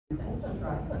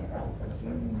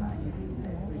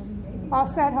All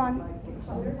set, hon.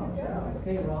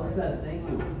 Okay, we're all set. Thank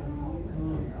you.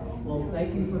 Well,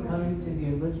 thank you for coming to the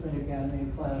Enrichment Academy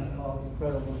class called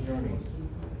Incredible Journeys.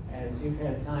 As you've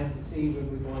had time to see, we'll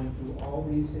be going through all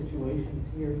these situations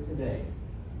here today.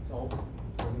 So,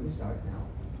 we're going to start now.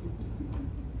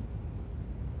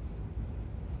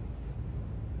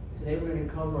 Today we're going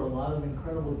to cover a lot of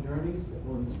incredible journeys that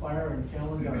will inspire and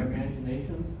challenge our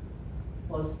imaginations,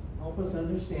 plus help us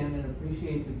understand and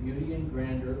appreciate the beauty and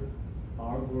grandeur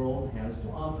our world has to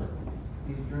offer.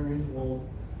 These journeys will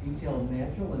detail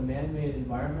natural and man-made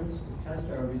environments to test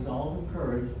our resolve and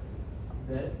courage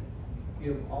that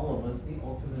give all of us the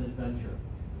ultimate adventure.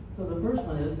 So the first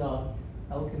one is El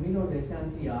Camino de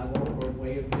Santiago, or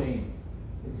Way of James.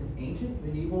 It's an ancient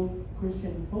medieval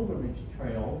Christian pilgrimage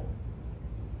trail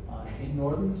in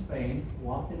northern Spain,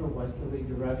 walked in a westerly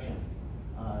direction.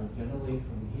 Generally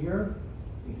from here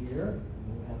to here,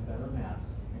 we'll have better maps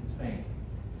in Spain.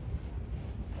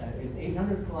 It's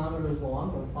 800 kilometers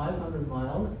long, or 500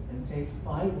 miles, and takes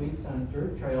 5 weeks on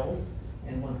dirt trails,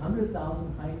 and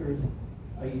 100,000 hikers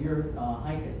a year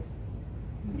hike it.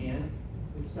 And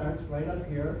it starts right up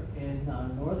here in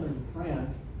northern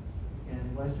France,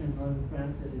 in western northern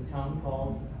France, at a town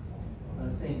called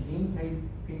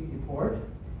Saint-Jean-Pied-de-Port.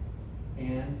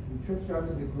 And the trip starts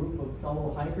with a group of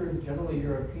fellow hikers, generally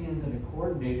Europeans, in a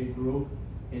coordinated group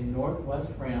in northwest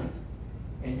France.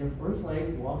 And your first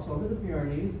leg walks over the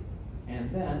Pyrenees, and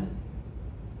then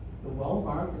the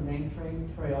well-marked and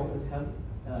maintained trail is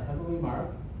heavily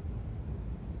marked,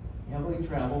 heavily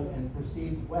traveled, and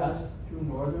proceeds west through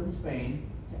northern Spain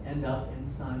to end up in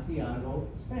Santiago,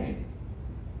 Spain.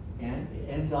 And it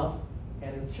ends up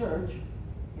at a church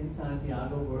in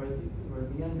Santiago where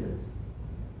the end is,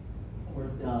 where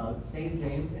St.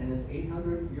 James and his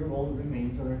 800-year-old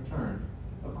remains are returned,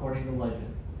 according to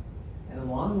legend. And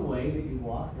along the way that you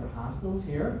walk, there are hostels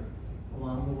here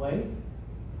along the way,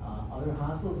 other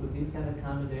hostels with these kind of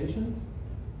accommodations,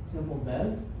 simple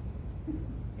beds,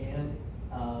 and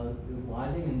there's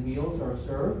lodging and meals are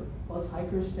served, plus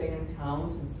hikers stay in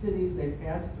towns and cities they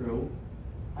pass through.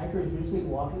 Hikers usually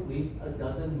walk at least a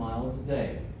dozen miles a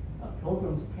day. A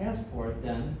pilgrim's passport,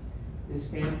 then, is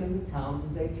stamped in the towns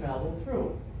as they travel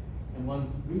through. And when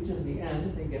one reaches the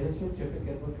end, they get a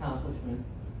certificate of accomplishment.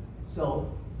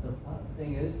 So the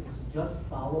thing is just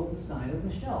follow the sign of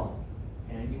the shell.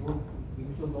 And we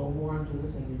shall go more into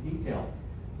this into detail.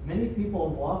 Many people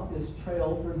walk this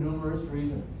trail for numerous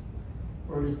reasons.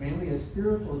 For it is mainly a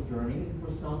spiritual journey, and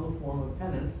for some a form of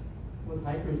penance, with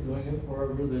hikers doing it for a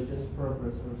religious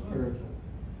purpose or spiritual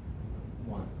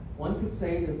one. One could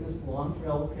say that this long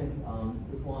trail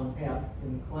this long path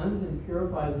can cleanse and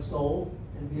purify the soul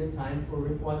and be a time for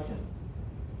reflection.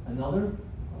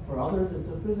 For others, it's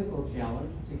a physical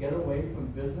challenge to get away from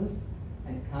business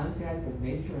and contact with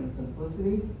nature and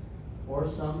simplicity, or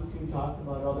some to talk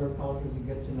about other cultures and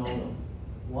get to know them.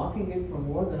 Walking it for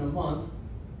more than a month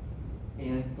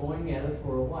and going at it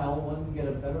for a while, one can get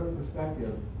a better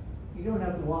perspective. You don't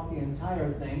have to walk the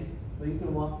entire thing, but you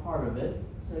can walk part of it.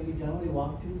 So you generally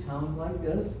walk through towns like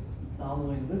this,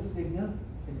 following this insignia,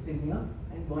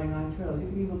 and going on trails. You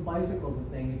can even bicycle the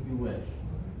thing if you wish.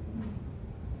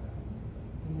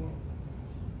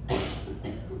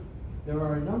 There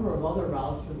are a number of other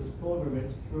routes for this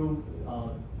pilgrimage through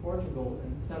Portugal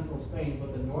and central Spain,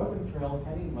 but the northern trail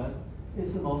heading west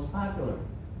is the most popular.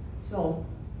 So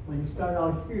when you start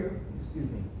out here,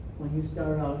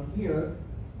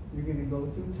 you're going to go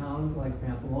through towns like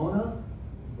Pamplona,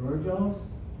 Burgos,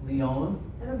 Leon,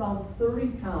 and about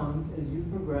 30 towns as you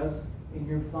progress in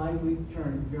your 5-week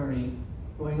journey,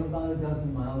 going about a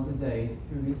dozen miles a day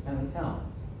through these kind of towns.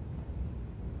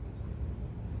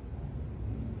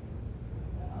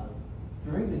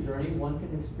 During the journey, one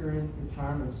can experience the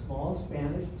charm of small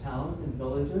Spanish towns and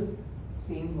villages,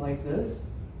 scenes like this,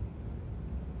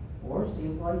 or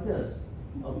scenes like this,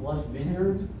 of lush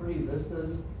vineyards, pretty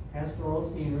vistas, pastoral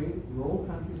scenery, rural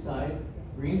countryside,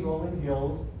 green rolling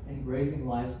hills, and grazing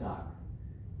livestock.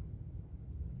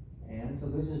 And so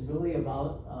this is really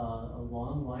about a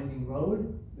long winding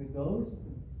road that goes,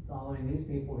 following these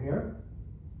people here.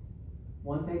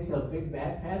 One takes a big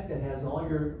backpack that has all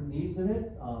your needs in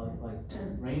it, like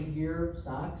rain gear,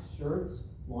 socks, shirts,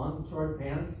 long and short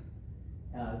pants,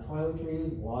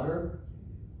 toiletries, water.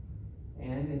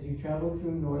 And as you travel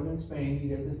through northern Spain,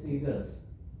 you get to see this.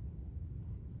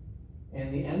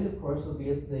 And the end, of course, will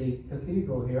be at the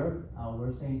cathedral here,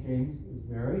 where St. James is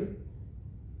buried.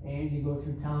 And you go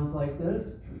through towns like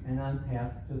this, and on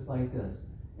paths just like this.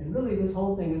 And really, this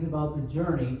whole thing is about the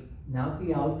journey, not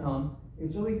the outcome.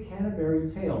 It's really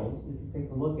Canterbury Tales, if you take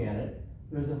a look at it,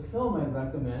 There's a film I'd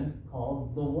recommend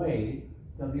called The Way,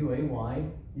 W-A-Y.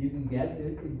 You can get,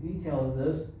 it details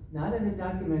this, not in a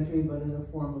documentary, but in the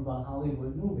form of a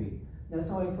Hollywood movie. That's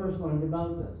how I first learned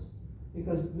about this,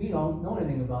 because we don't know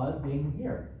anything about it being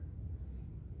here.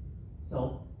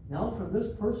 So now from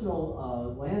this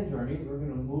personal land journey, we're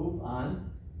going to move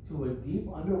on to a deep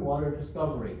underwater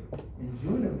discovery. In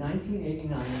June of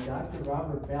 1989, Dr.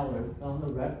 Robert Ballard found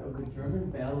the wreck of the German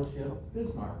battleship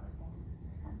Bismarck.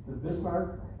 The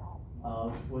Bismarck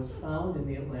was found in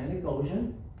the Atlantic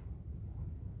Ocean,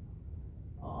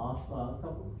 off a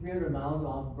couple, 300 miles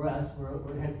off Brest,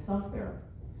 where it had sunk there.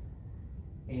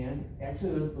 And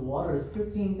actually, the water is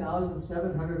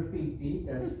 15,700 feet deep.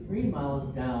 That's 3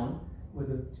 miles down, with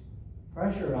a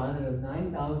pressure on it of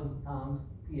 9,000 pounds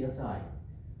psi.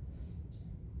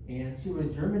 And she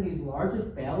was Germany's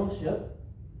largest battleship.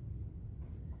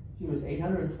 She was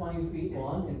 820 feet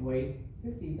long and weighed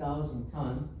 50,000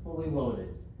 tons, fully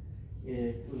loaded.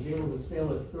 It was able to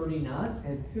sail at 30 knots,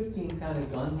 had 15 kind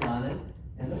of guns on it,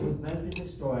 and it was meant to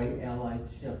destroy Allied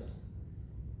ships.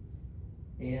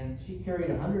 And she carried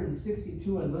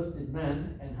 162 enlisted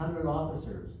men and 100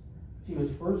 officers. She was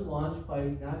first launched by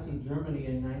Nazi Germany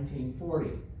in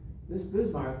 1940. This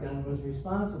Bismarck then was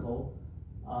responsible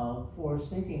for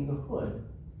sinking the Hood,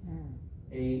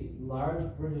 a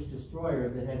large British destroyer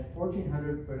that had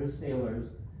 1,400 British sailors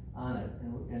on it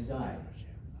and died.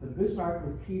 The Bismarck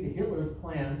was key to Hitler's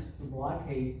plans to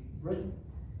blockade Britain.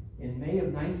 In May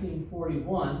of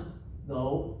 1941,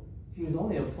 though, she was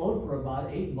only afloat for about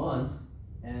 8 months,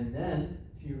 and then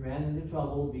she ran into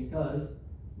trouble because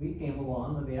we came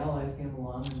along, and the Allies came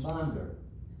along and bombed her.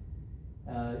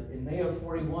 In May of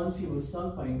 41, she was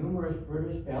sunk by numerous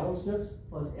British battleships,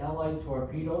 plus Allied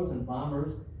torpedoes and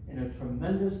bombers in a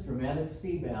tremendous, dramatic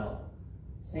sea battle.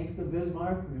 Sink the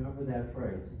Bismarck, remember that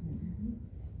phrase.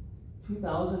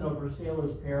 2,000 of her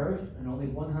sailors perished, and only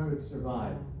 100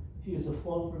 survived. She was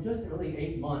afloat for just nearly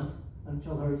 8 months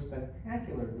until her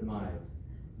spectacular demise.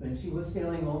 Then she was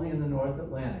sailing only in the North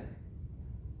Atlantic.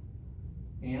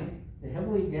 And the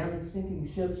heavily damaged sinking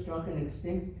ship struck an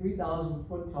extinct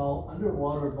 3,000-foot-tall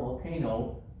underwater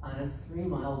volcano on its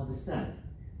 3-mile descent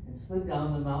and slid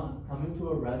down the mountain, coming to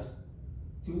a rest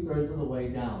 2/3 of the way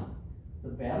down. The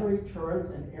battery turrets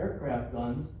and aircraft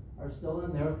guns are still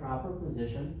in their proper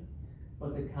position,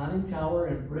 but the conning tower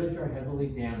and bridge are heavily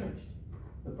damaged.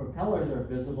 The propellers are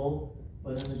visible,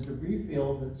 but in the debris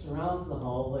field that surrounds the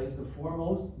hull lays the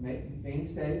foremost main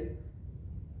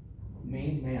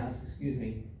mast,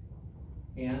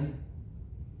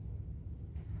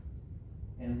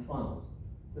 and funnels.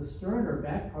 The stern or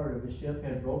back part of the ship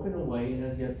had broken away and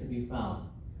has yet to be found.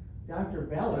 Dr.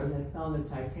 Ballard had found the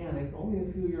Titanic only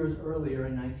a few years earlier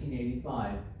in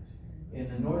 1985 in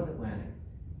the North Atlantic.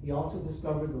 He also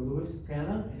discovered the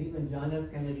Lusitania and even John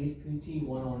F. Kennedy's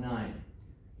PT-109.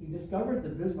 He discovered the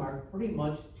Bismarck pretty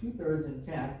much 2/3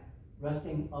 intact,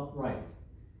 resting upright.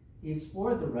 He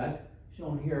explored the wreck,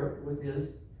 shown here with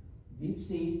his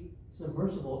deep-sea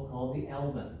submersible called the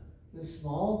Alvin. This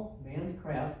small manned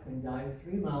craft can dive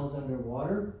 3 miles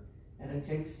underwater, and it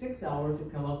takes 6 hours to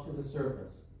come up to the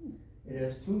surface. It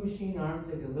has 2 machine arms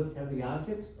that can lift heavy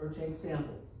objects or take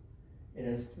samples. It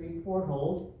has 3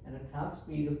 portholes and a top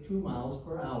speed of 2 miles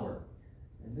per hour.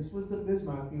 And this was the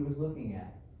Bismarck he was looking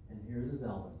at. And here's his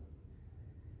Alvin.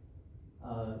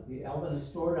 The Alvin is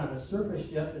stored on a surface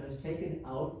ship and is taken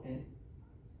out and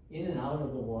in and out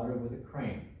of the water with a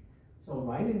crane. So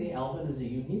riding the Alvin is a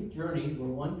unique journey where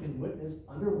one can witness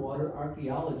underwater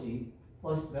archaeology,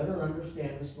 plus better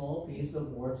understand a small piece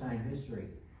of wartime history.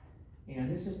 And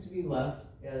this is to be left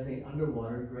as an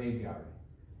underwater graveyard.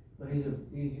 But he's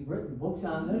written books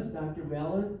on this, Dr.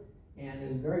 Ballard, and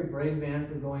is a very brave man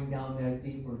for going down that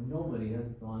deep where nobody has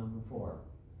gone before.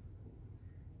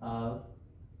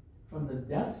 From the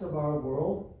depths of our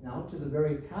world now to the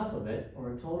very top of it,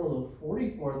 or a total of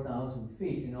 44,000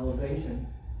 feet in elevation,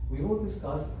 we will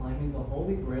discuss climbing the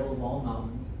holy grail of all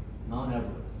mountains, Mount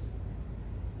Everest.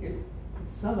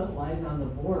 Its summit lies on the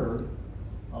border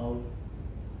of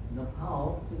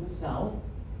Nepal to the south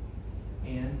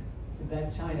and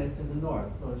Tibet, China to the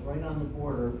north. So it's right on the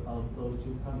border of those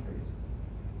 2 countries.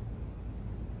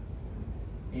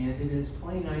 And it is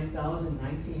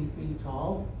 29,019 feet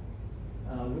tall,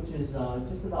 which is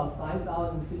just about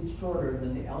 5,000 feet shorter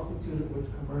than the altitude at which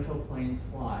commercial planes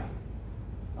fly.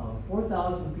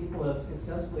 4,000 people have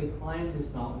successfully climbed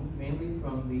this mountain, mainly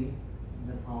from the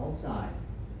Nepal side.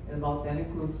 And that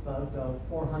includes about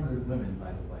 400 women,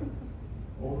 by the way.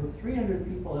 Over 300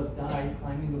 people have died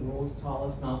climbing the world's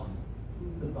tallest mountain.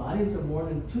 The bodies of more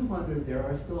than 200 there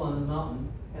are still on the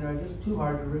mountain and are just too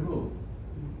hard to remove.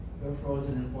 They're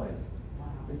frozen in place. Wow.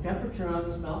 The temperature on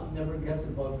this mountain never gets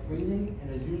above freezing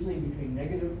and is usually between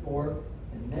 -4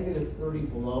 and -30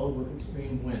 below with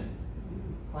extreme wind.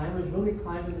 Climbers really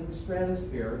climb into the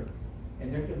stratosphere,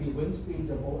 and there can be wind speeds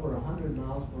of over 100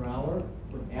 miles per hour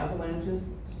with avalanches,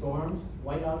 storms,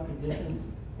 whiteout conditions,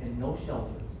 and no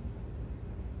shelters.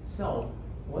 So,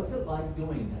 what's it like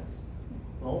doing this?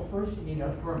 Well, first you need a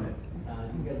permit.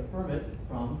 You get a permit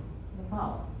from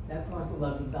Nepal. That costs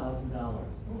 $11,000.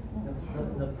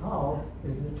 Nepal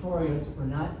is notorious for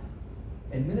not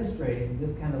administrating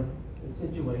this kind of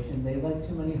situation. They let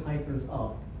too many hikers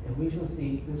up, and we shall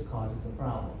see this causes a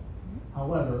problem.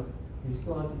 However, you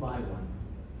still have to buy one.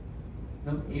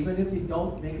 Even if you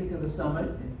don't make it to the summit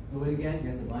and do it again, you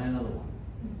have to buy another one.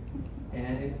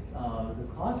 And the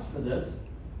costs for this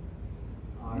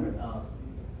are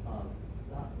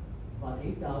about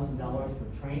 $8,000 for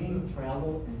training,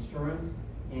 travel, insurance,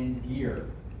 and gear.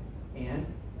 And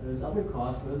there's other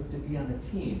costs for it to be on a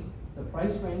team. The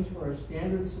price range for a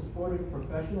standard supported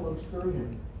professional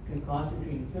excursion can cost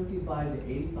between $55,000 to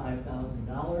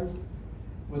 $85,000.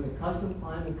 With a custom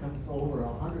climb, it comes to over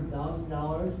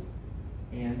 $100,000,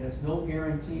 and that's no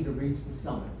guarantee to reach the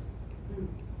summit.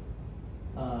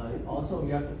 Also,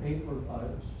 you have to pay for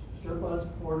Sherpas,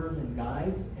 porters, and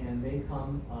guides, and they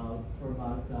come for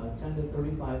about $10,000 to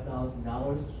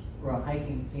 $35,000 for a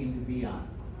hiking team to be on.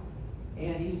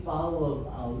 And each bottle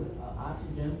of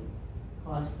oxygen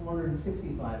costs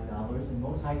 $465, and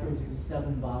most hikers use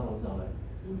 7 bottles of it.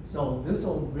 So this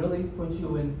will really put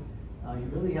you in, you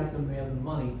really have to have the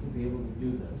money to be able to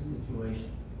do this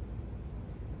situation.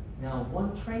 Now,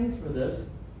 one trains for this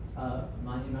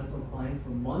monumental climb for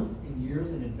months and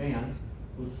years in advance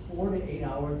with 4 to 8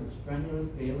 hours of strenuous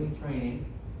daily training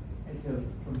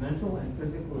for mental and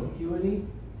physical acuity,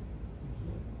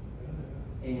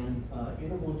 and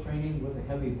interval training with a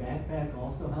heavy backpack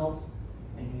also helps.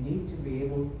 And you need to be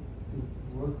able to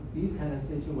work with these kind of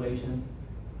situations.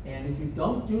 And if you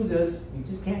don't do this, you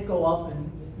just can't go up and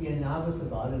just be a novice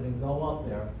about it and go up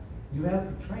there. You have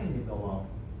to train to go up.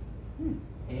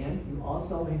 And you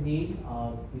also need,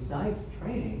 besides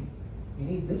training, you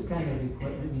need this kind of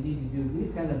equipment. You need to do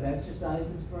these kind of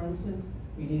exercises, for instance.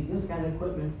 You need this kind of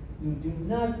equipment. You do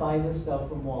not buy this stuff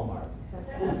from Walmart.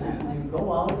 You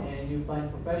go out and you find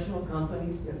professional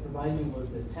companies that provide you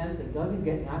with a tent that doesn't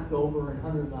get knocked over in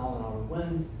 100-mile-an-hour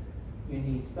winds. You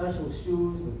need special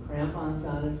shoes with crampons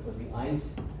on it for the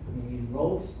ice. You need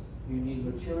ropes. You need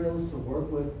materials to work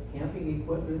with, camping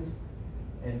equipment.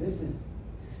 And this is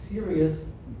serious,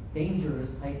 dangerous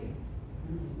hiking.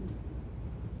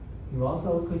 You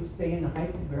also could stay in a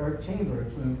hyperbaric chamber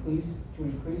to increase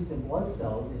the blood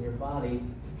cells in your body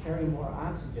to carry more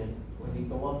oxygen when you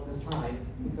go up this high,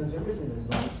 because there isn't as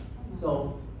much.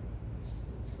 So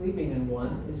sleeping in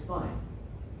one is fine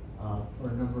for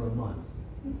a number of months.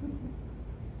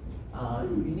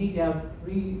 You need to have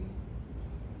you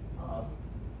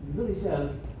really should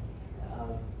have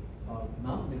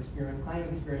mountain experience, climbing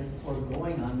experience before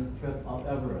going on this trip up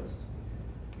Everest.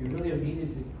 You really have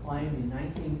needed to climb the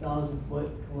 19,000-foot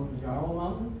Kilimanjaro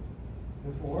mountain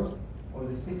before, or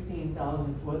the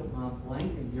 16,000-foot Mont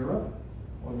Blanc in Europe,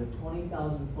 or the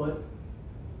 20,000-foot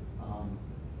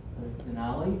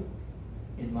Denali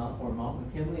in Mount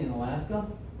McKinley in Alaska,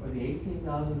 or the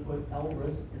 18,000-foot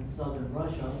Elbrus in southern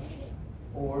Russia,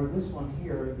 or this one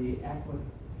here, the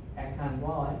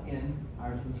Aconcagua in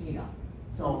Argentina.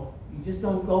 So you just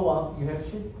don't go up. You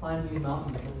should climb these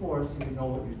mountains before so you know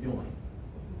what you're doing.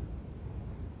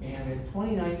 And at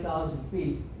 29,000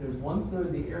 feet, there's 1/3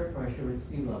 of the air pressure at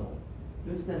sea level.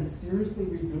 This then seriously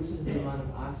reduces the amount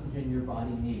of oxygen your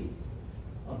body needs.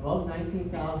 Above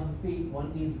 19,000 feet,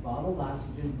 one needs bottled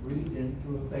oxygen breathed in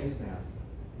through a face mask.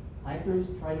 Hikers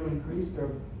try to increase their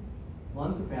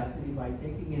lung capacity by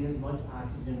taking in as much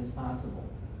oxygen as possible.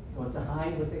 So it's a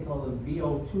high, what they call the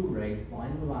VO2 rate,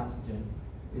 volume of oxygen,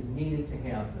 is needed to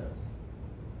have this.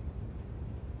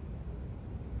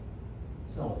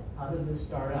 So how does this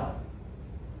start out?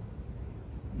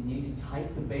 You need to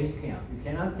hike the base camp. You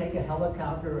cannot take a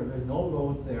helicopter, or there's no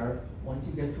roads there. Once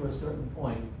you get to a certain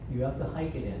point, you have to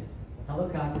hike it in.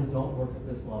 Helicopters don't work at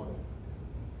this level.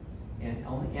 And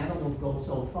only animals go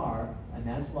so far, and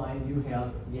that's why you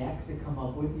have yaks that come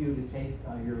up with you to take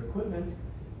your equipment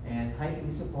and hiking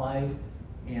supplies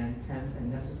and tents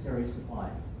and necessary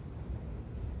supplies.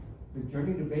 The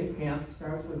journey to base camp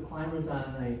starts with climbers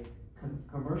on a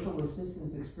commercial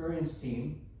assistance experience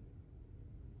team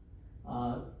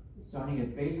starting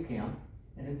at base camp,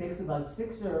 and it takes about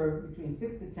between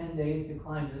 6 to 10 days to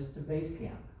climb this to base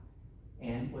camp.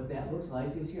 And what that looks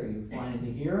like is here. You fly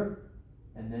into here,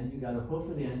 and then you got to hoof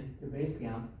it in to base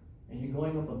camp, and you're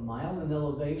going up 1 mile in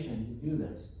elevation to do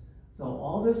this. So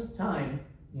all this time,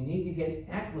 you need to get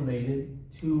acclimated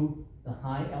to the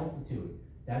high altitude.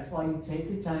 That's why you take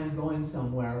your time going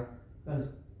somewhere, because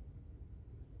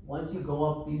once you go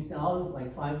up these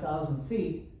like 5,000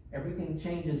 feet, everything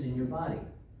changes in your body.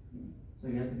 So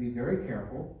you have to be very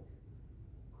careful.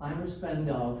 Climbers spend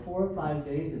 4 or 5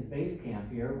 days at base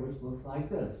camp here, which looks like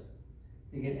this,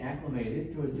 to get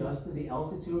acclimated, to adjust to the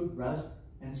altitude, rest,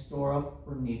 and store up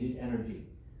for needed energy.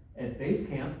 At base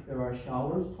camp, there are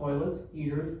showers, toilets,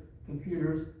 heaters,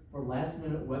 computers for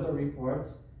last-minute weather reports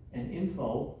and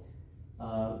info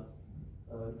for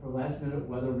last-minute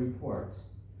weather reports.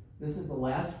 This is the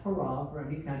last hurrah for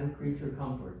any kind of creature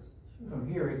comforts. From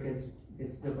here, it gets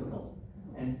difficult.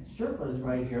 And Sherpas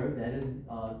right here, that is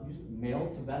male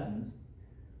Tibetans,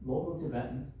 local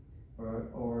Tibetans,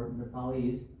 or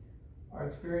Nepalese, are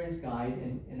experienced guide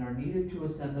and are needed to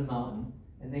ascend the mountain,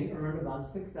 and they earn about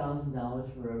 $6,000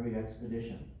 for every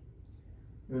expedition.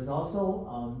 There's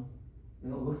also, it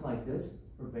looks like this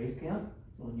for base camp.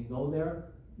 So when you go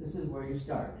there, this is where you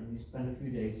start, and you spend a few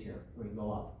days here before you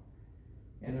go up.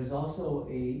 And there's also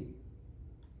a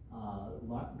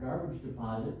garbage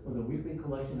deposit for the weekly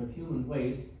collection of human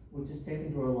waste, which is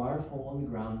taken to a large hole in the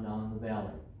ground down the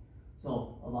valley.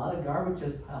 So a lot of garbage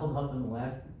has piled up in the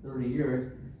last 30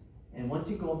 years, and once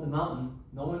you go up the mountain,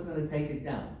 no one's going to take it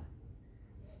down.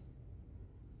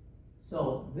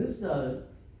 So this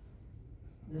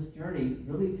journey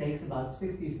really takes about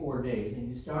 64 days, and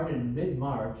you start in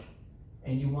mid-March,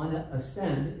 and you want to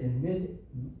ascend in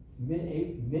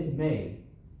mid-May,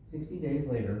 60 days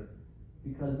later,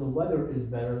 because the weather is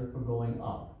better for going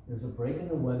up. There's a break in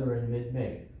the weather in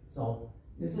mid-May. So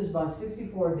this is about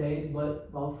 64 days, but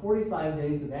about 45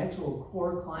 days of actual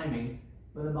core climbing,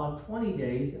 but about 20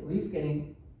 days at least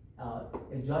getting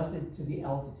adjusted to the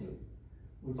altitude,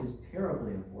 which is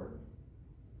terribly important.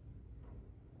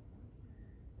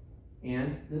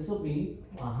 And this will be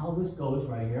how this goes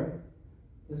right here.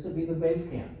 This will be the base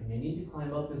camp, and you need to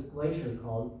climb up this glacier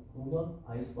called Hula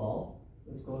Icefall,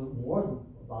 which goes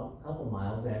about a couple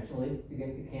miles actually to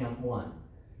get to Camp 1.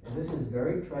 And this is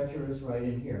very treacherous right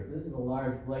in here. So this is a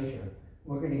large glacier.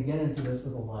 We're going to get into this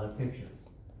with a lot of pictures.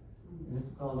 And this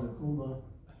is called the Hula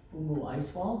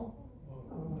Icefall.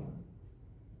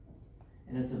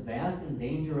 And it's a vast and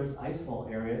dangerous icefall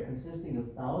area consisting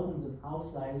of thousands of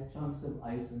house-sized chunks of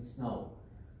ice and snow.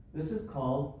 This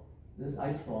icefall is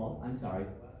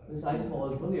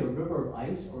really a river of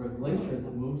ice or a glacier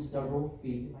that moves several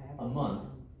feet a month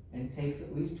and takes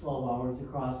at least 12 hours to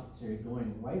cross it. So you're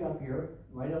going right up here,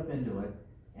 right up into it,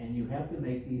 and you have to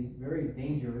make these very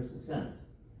dangerous ascents.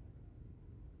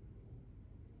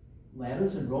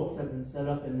 Ladders and ropes have been set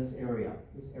up in this area.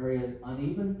 This area is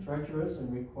uneven, treacherous,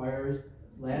 and requires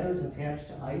ladders attached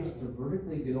to ice to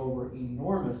vertically get over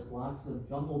enormous blocks of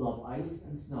jumbled up ice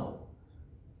and snow.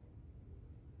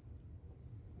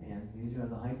 And these are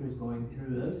the hikers going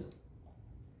through this.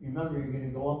 Remember, you're going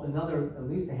to go up at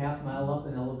least a half mile up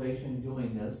in elevation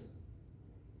doing this.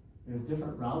 There's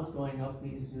different routes going up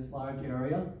this large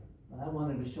area, but I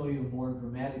wanted to show you more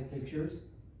dramatic pictures.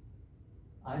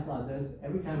 I thought this,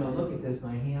 every time I look at this,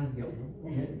 my hands get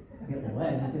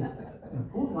wet, because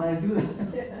who would want to do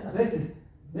that?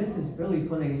 This is really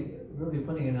putting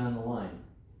it on the line.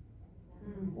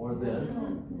 Or this.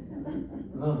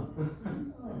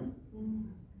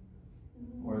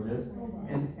 Or this.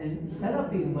 And set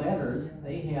up these ladders,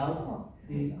 they have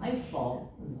these icefall,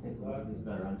 let me take a look at this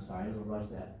better, I'm sorry, I'll rush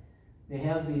that. They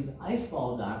have these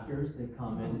icefall doctors that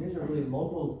come in. These are really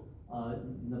local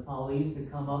Nepalese that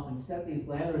come up and set these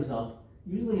ladders up,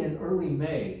 usually in early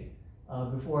May,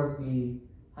 before the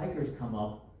hikers come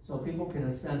up, so people can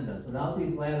ascend us. Without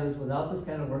these ladders, without this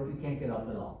kind of work, you can't get up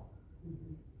at all.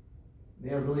 They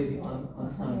are really the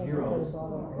unsung heroes.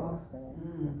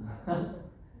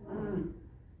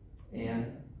 And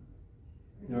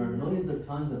there are millions of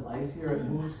tons of ice here. It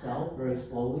moves south very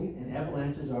slowly, and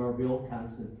avalanches are a real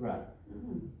constant threat.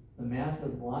 The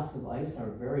massive blocks of ice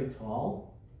are very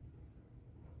tall,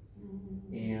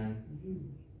 and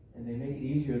they make it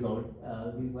easier, though.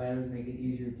 These ladders make it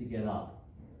easier to get up.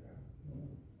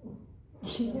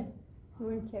 You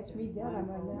wouldn't catch me dead on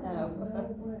that.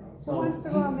 So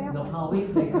the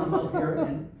police, they come up here,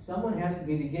 and someone has to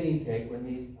be the guinea pig when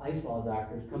these icefall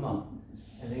doctors come up.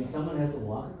 And then someone has to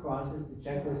walk across this to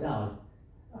check this out.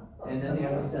 And then they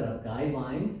have to set up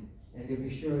guidelines and to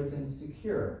be sure it's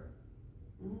insecure.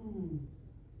 And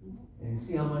you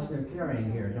see how much they're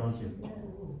carrying here, don't you?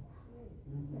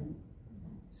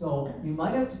 So you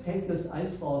might have to take this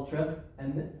icefall trip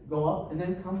and go up and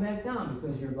then come back down,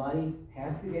 because your body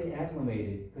has to get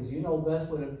acclimated, because you know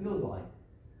best what it feels like.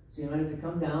 So you might have to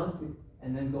come down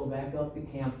and then go back up to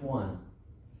Camp 1.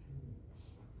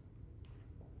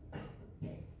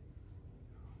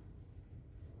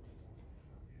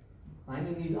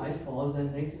 Climbing these ice falls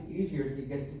then makes it easier to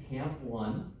get to Camp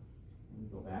 1, let me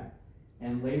go back,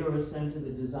 and later ascend to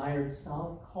the desired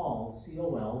South Col,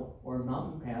 C-O-L, or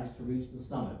mountain pass to reach the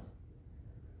summit.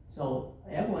 So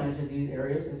avalanche in these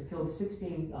areas has killed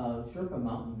 16 Sherpa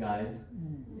mountain guides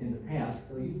in the past,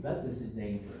 so you bet this is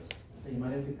dangerous. So you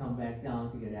might have to come back down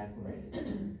to get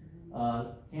acclimated.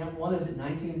 Camp 1 is at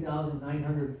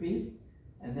 19,900 feet,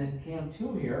 and then Camp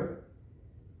 2 here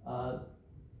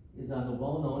is on the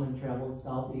well-known and traveled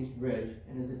Southeast Ridge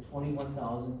and is at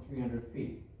 21,300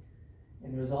 feet.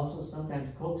 And there's also sometimes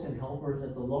cooks and helpers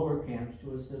at the lower camps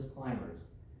to assist climbers.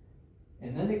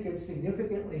 And then it gets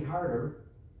significantly harder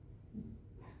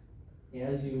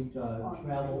as you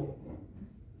travel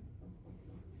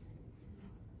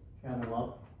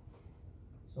up.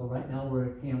 So right now we're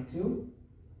at Camp 2,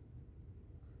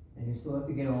 and you still have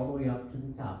to get all the way up to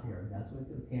the top here. That's what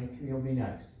the Camp 3 will be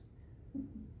next.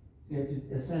 So you have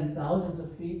to ascend thousands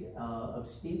of feet of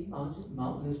steep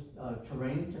mountainous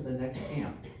terrain to the next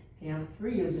camp. Camp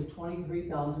 3 is at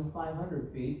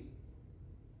 23,500 feet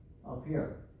up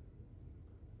here,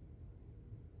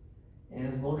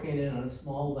 and is located on a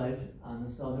small ledge on the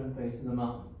southern face of the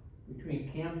mountain. Between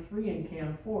Camp 3 and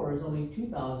Camp 4 is only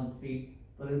 2,000 feet,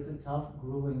 but it's a tough,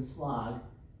 grueling slog,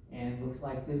 and looks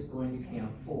like this going to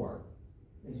Camp 4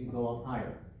 as you go up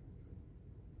higher.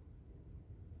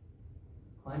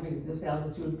 Climbing at this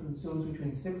altitude consumes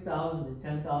between 6,000 to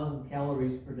 10,000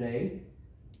 calories per day,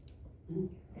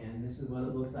 and this is what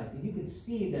it looks like. And you can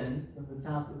see then from the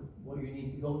top of what you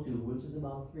need to go to, which is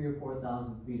about 3,000 or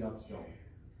 4,000 feet up still.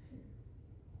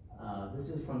 This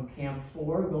is from Camp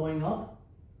 4 going up,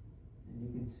 and you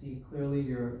can see clearly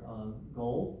your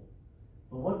goal.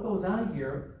 But what goes on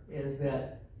here is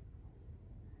that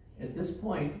at this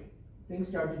point, things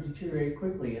start to deteriorate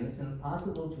quickly, and it's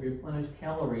impossible to replenish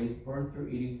calories burned through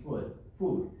eating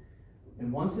food.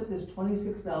 And once at this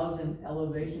 26,000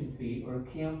 elevation feet, or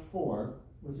Camp 4,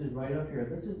 which is right up here,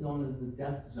 this is known as the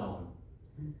death zone.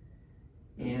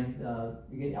 And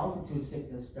you get altitude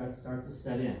sickness starts to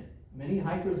set in. Many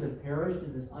hikers have perished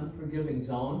in this unforgiving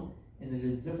zone, and it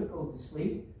is difficult to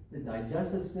sleep, the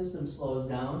digestive system slows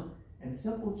down, and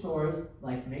simple chores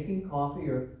like making coffee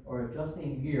or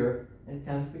adjusting gear and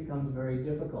tents becomes very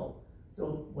difficult.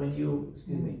 So when you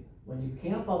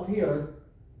camp up here,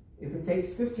 if it takes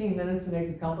 15 minutes to make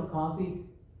a cup of coffee,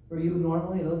 for you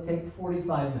normally it'll take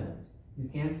 45 minutes. You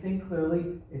can't think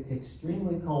clearly, it's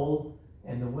extremely cold,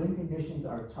 and the wind conditions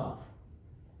are tough.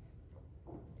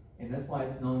 And that's why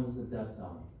it's known as the death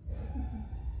zone.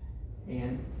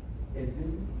 And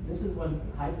this is when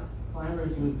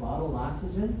climbers use bottled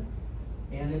oxygen.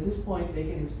 And at this point,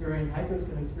 hikers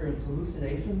can experience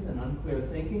hallucinations and unclear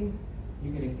thinking.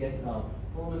 You can get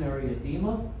pulmonary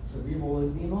edema, cerebral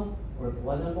edema, or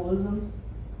blood embolisms.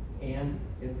 And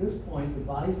at this point, the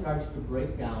body starts to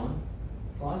break down.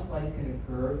 Frostbite can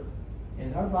occur.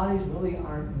 And our bodies really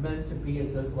aren't meant to be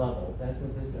at this level. That's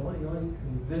what this, you only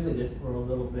can visit it for a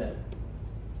little bit.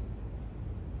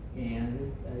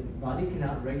 And the body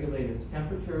cannot regulate its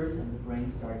temperatures, and the brain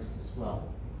starts to swell.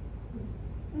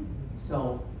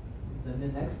 So then the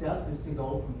next step is to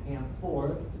go from Camp 4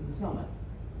 to the summit.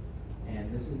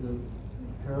 And this is the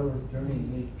perilous journey you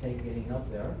need to take getting up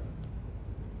there.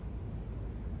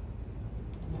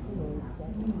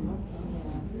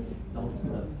 Don't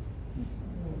slip.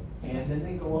 And then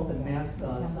they go up in mass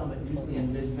summit, usually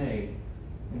in mid-May.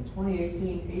 In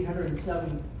 2018,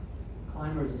 807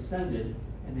 climbers ascended,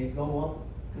 and they go up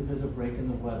because there's a break in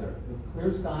the weather. With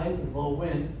clear skies and low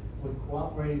wind, with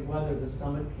cooperating weather, the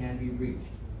summit can be reached.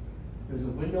 There's a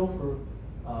window for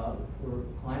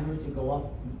climbers to go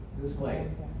up this way.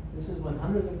 This is when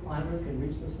hundreds of climbers can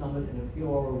reach the summit in a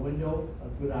few-hour window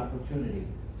of good opportunity.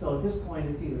 So at this point,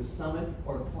 it's either summit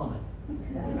or plummet.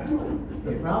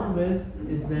 The problem is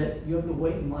that you have to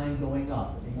wait in line going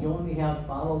up, and you only have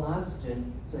bottled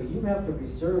oxygen, so you have to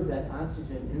reserve that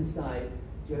oxygen inside.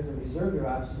 You have to reserve your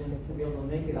oxygen to be able to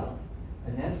make it up.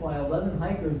 And that's why 11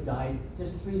 hikers died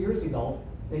just 3 years ago.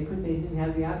 They didn't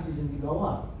have the oxygen to go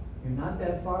up. You're not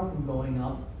that far from going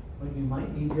up, but you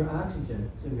might need your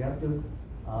oxygen, so you have to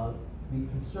be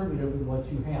conservative with what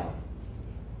you have.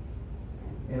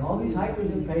 And all these hikers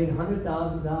have paid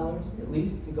 $100,000 at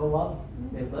least to go up.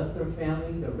 They've left their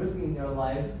families, they're risking their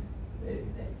lives.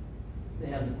 They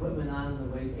have equipment on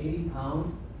that weighs 80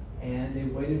 pounds, and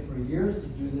they've waited for years to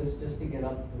do this just to get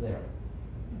up to there.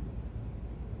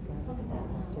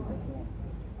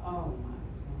 Oh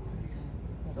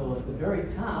my. So at the very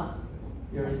top,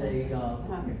 There's a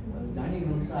dining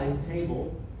room sized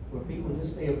table where people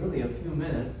just stay really a few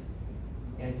minutes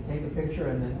and you take a picture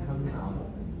and then come down.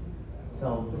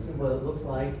 So this is what it looks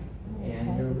like,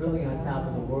 and you're really on top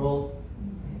of the world,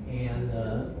 and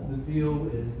the view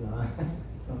is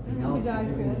something else.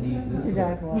 You're going to need this.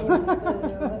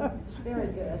 Very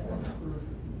good.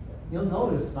 You'll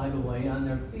notice, by the way, on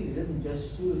their feet, it isn't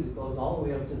just shoes, it goes all the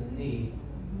way up to the knee.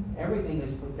 Everything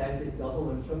is protected, double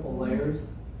and triple layers.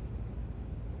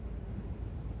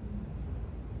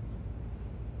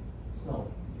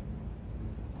 So,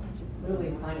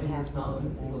 clearly climbing this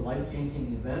mountain is a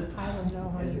life-changing event I don't know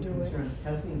how as to it do it. concerns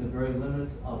testing the very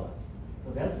limits of us.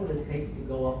 So that's what it takes to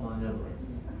go up Mount Everest.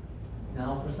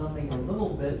 Now for something a little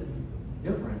bit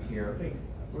different here,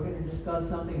 we're going to discuss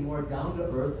something more down to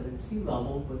earth and at sea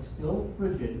level, but still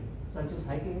frigid, such as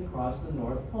hiking across the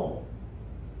North Pole.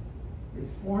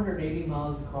 It's 480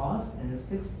 miles across and is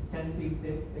 6 to 10 feet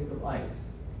thick of ice.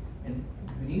 And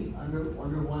beneath,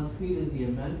 under one's feet, is the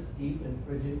immense, deep, and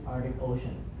frigid Arctic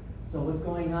Ocean. So what's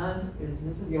going on is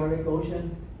this is the Arctic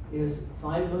Ocean, is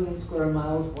 5 million square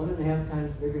miles, 1.5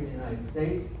 times bigger than the United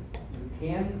States. You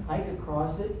can hike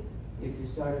across it if you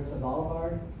start at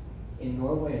Svalbard in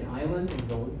Norway, an island, and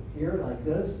go here like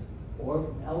this, or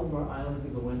from Ellesmere Island to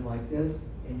go in like this,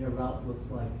 and your route looks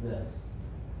like this.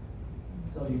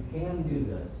 So you can do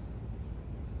this.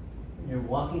 And you're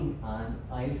walking on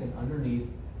ice, and underneath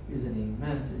is an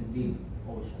immense and deep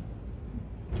ocean.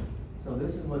 So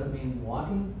this is what it means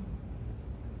walking.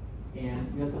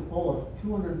 And you have to pull a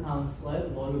 200-pound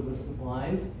sled loaded with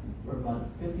supplies for about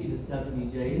 50 to 70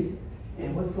 days.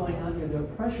 And what's going on here, there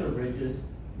are pressure ridges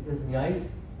because the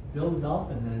ice builds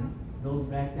up and then builds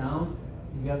back down,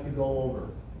 and you have to go over.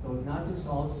 So it's not just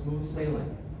all smooth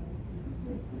sailing.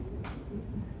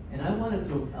 And I wanted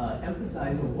to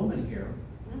emphasize a woman here.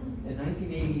 In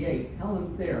 1988,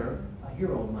 Helen Thayer, a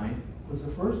hero of mine, was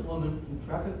the first woman to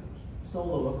trek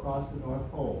solo across the North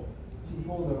Pole. She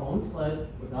pulled her own sled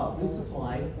without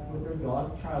resupply with her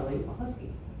dog, Charlie, a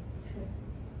husky.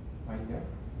 Right there.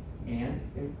 And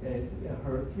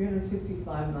her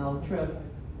 365-mile trip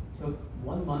took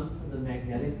 1 month for the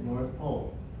magnetic North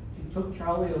Pole. She took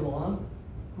Charlie along,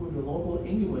 who the local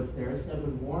Inuits there said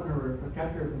would warn her and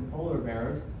protect her from polar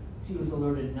bears. She was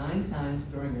alerted 9 times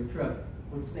during her trip,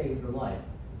 which saved her life.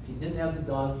 If she didn't have the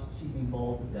dog, she'd be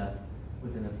mauled to death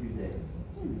within a few days.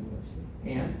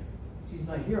 And she's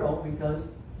my hero because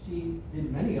she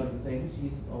did many other things.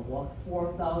 She's walked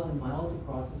 4,000 miles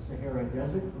across the Sahara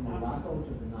Desert from Morocco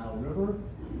to the Nile River.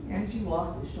 And she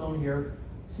walked, as shown here,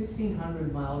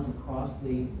 1,600 miles across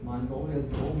the Mongolia's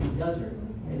Gobi Desert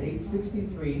at age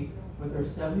 63 with her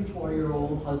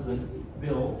 74-year-old husband,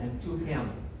 Bill, and 2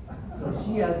 camels. So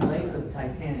she has legs of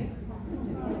titanium.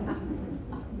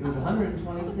 It was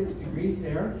 126 degrees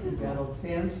there. She battled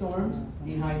sandstorms,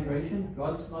 dehydration,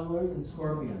 drug smugglers, and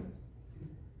scorpions.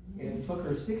 It took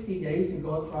her 60 days to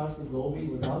go across the Gobi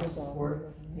without a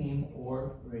support team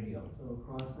or radio. So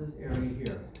across this area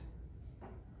here.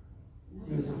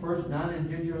 She was the first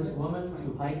non-indigenous woman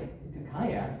to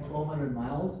kayak 1,200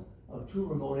 miles of 2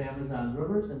 remote Amazon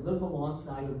rivers and lived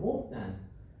alongside a wolf den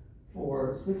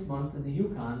for 6 months in the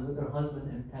Yukon with her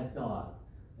husband and pet dog.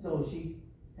 So she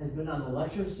has been on the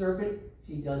lecture circuit.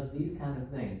 She does these kind of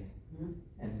things.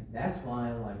 And that's why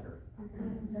I like her.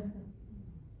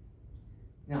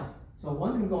 Now, so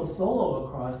one can go solo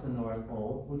across the North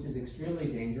Pole, which is extremely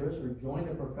dangerous, or join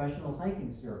a professional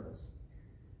hiking service.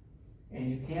 And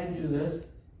you can do this,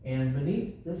 and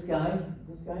beneath this guy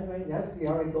right, that's the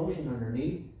Arctic Ocean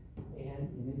underneath, and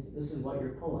this is what you're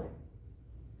pulling.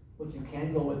 But you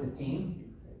can go with a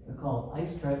team. They're called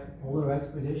Ice Trek Polar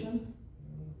Expeditions.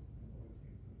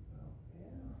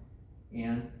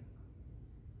 And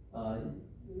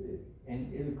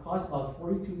it would cost about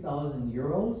 42,000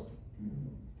 euros.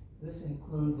 This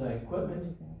includes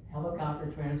equipment,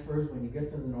 helicopter transfers when you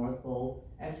get to the North Pole,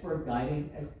 expert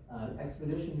guiding,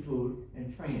 expedition food,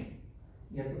 and training.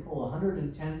 You have to pull a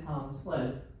 110-pound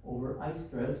sled over ice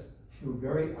drifts through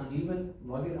very uneven,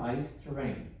 rugged ice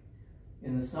terrain.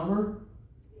 In the summer,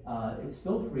 it's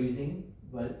still freezing,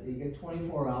 but you get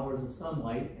 24 hours of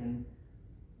sunlight, and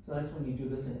so that's when you do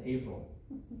this in April.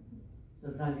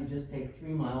 Sometimes you just take 3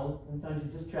 miles, sometimes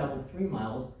you just travel 3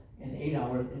 miles in 8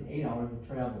 hours of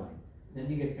traveling. Then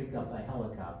you get picked up by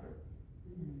helicopter.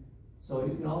 So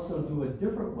you can also do a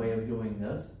different way of doing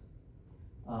this.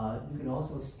 You can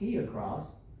also ski across,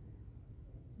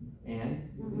 and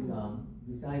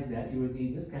besides that, you would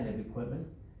need this kind of equipment.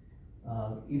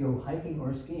 Either hiking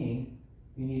or skiing,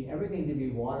 you need everything to be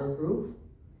waterproof.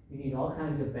 You need all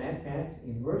kinds of backpacks,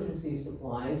 emergency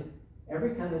supplies,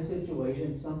 every kind of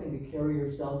situation, something to carry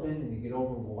yourself in and to get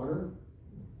over water,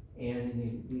 and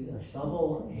you need a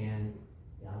shovel, and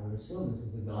I would assume this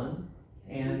is a gun,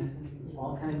 and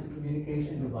all kinds of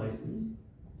communication devices.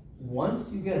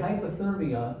 Once you get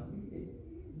hypothermia,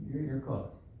 you're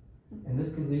cooked. And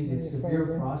this could lead to severe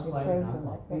frostbite, knock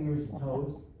off fingers and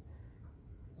toes.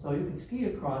 So you can ski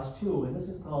across too, and this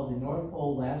is called the North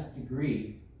Pole Last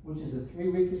Degree, which is a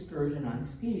 3-week excursion on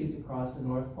skis across the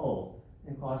North Pole.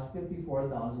 It costs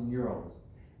 54,000 euros.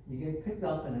 You get picked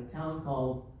up in a town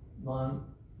called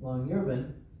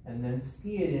Longyearbyen and then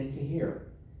ski it into here.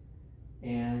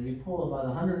 And you pull about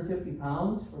 150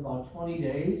 pounds for about 20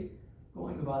 days,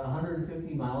 going about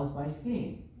 150 miles by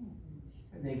skiing.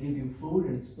 And they give you food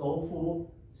and stove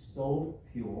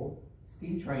fuel,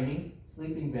 ski training,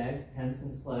 sleeping bags, tents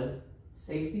and sleds,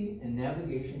 safety and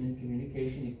navigation and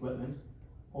communication equipment,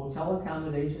 hotel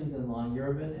accommodations in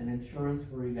Longyearbyen, and insurance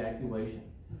for evacuation.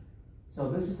 So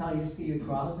this is how you ski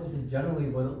across. This is generally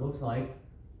what it looks like.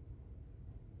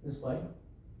 This way.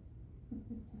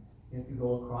 You have to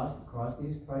go across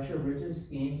these pressure ridges,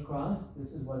 skiing across.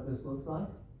 This is what this looks like.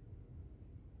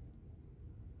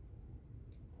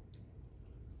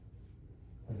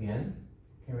 Again,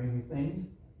 carrying your things.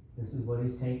 This is what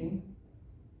he's taking.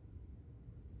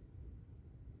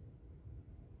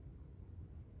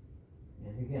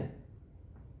 And again.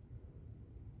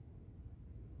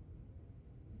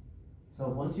 So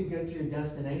once you get to your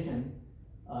destination,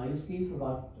 you ski for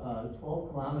about 12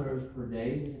 kilometers per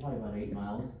day, which is probably about 8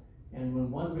 miles. And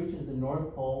when one reaches the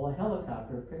North Pole, a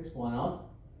helicopter picks one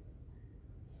up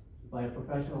by a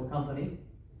professional company.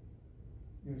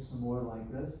 Here's some more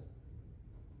like this.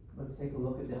 Let's take a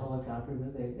look at the helicopter.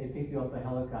 They pick you up by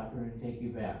helicopter and take you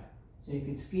back. So you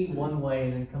can ski one way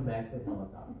and then come back with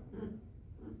helicopter.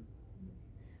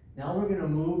 Now we're going to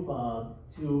move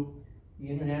to the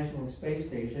International Space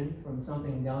Station from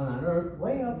something down on Earth,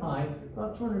 way up high,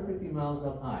 about 250 miles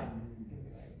up high.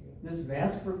 This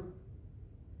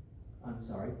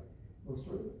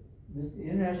this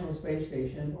International Space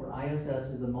Station, or ISS,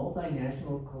 is a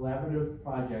multinational collaborative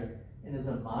project and is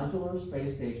a modular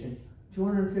space station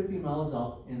 250 miles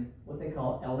up in what they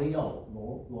call LEO,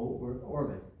 low Earth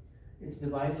orbit. It's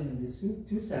divided into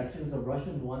two sections, a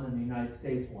Russian one and a United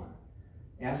States one.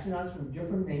 Astronauts from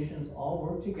different nations all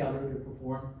work together to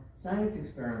perform science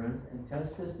experiments and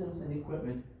test systems and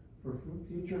equipment for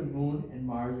future Moon and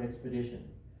Mars expeditions.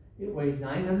 It weighs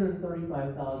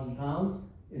 935,000 pounds,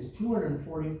 is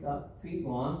 240 feet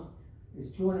long,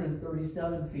 is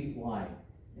 237 feet wide,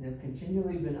 and has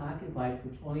continually been occupied for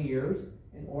 20 years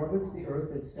and orbits the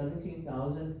Earth at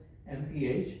 17,000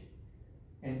 mph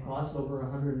and costs over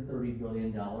 $130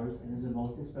 billion and is the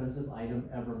most expensive item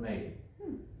ever made.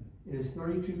 It is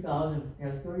 32,000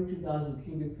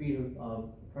 cubic feet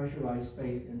of pressurized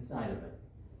space inside of it.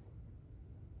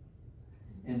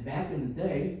 And back in the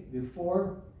day,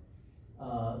 before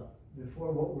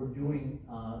what we're doing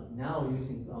now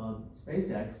using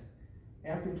SpaceX,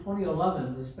 after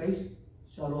 2011, the space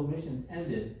shuttle missions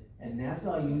ended, and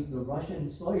NASA used the Russian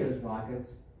Soyuz rockets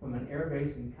from an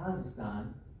airbase in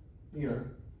Kazakhstan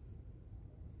here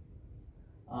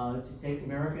to take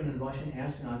American and Russian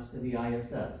astronauts to the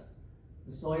ISS.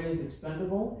 The Soyuz is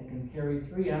expendable and can carry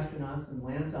 3 astronauts and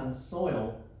lands on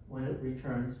soil when it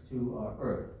returns to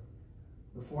Earth.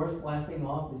 The force blasting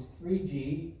off is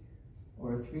 3G,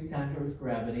 or 3 times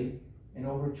gravity, and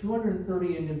over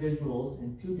 230 individuals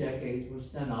in 2 decades were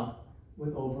sent up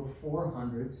with over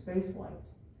 400 space flights.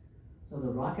 So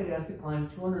the rocket has to climb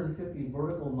 250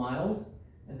 vertical miles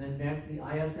and then match the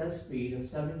ISS speed of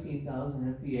 17,000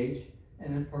 mph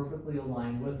and then perfectly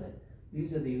align with it.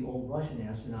 These are the old Russian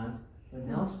astronauts, but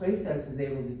now SpaceX is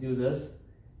able to do this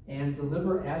and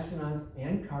deliver astronauts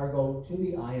and cargo to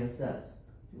the ISS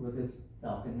with its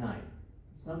Falcon 9.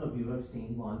 Some of you have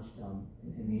seen launched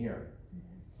in the air.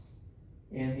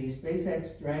 And the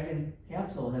SpaceX Dragon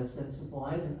capsule has sent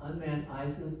supplies and unmanned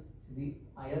ISS to the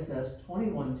ISS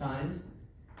 21 times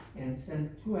and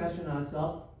sent 2 astronauts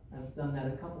up. I've done that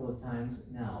a couple of times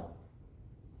now.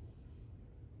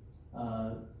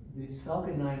 This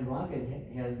Falcon 9 rocket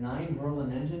has 9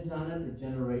 Merlin engines on it that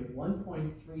generate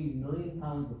 1.3 million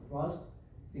pounds of thrust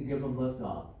to give them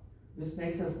liftoff. This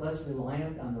makes us less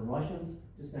reliant on the Russians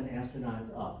to send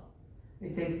astronauts up.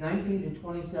 It takes 19 to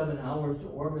 27 hours to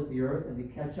orbit the Earth and to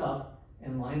catch up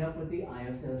and line up with the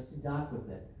ISS to dock with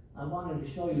it. I wanted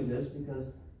to show you this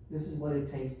because this is what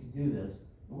it takes to do this.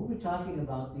 And we'll be talking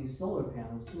about these solar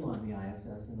panels too on the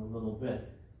ISS in a little bit,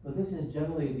 but this is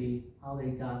generally how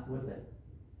they dock with it.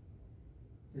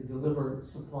 To deliver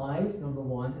supplies, number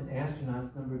 1, and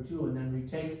astronauts, number 2, and then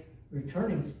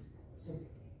returning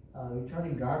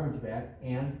returning garbage back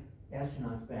and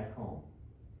astronauts back home.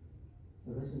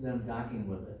 So this is them docking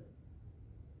with it.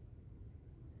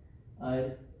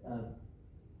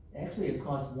 Actually, it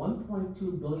cost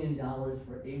 $1.2 billion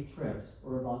for 8 trips,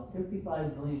 or about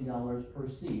 $55 million per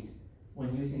seat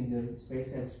when using the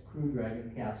SpaceX Crew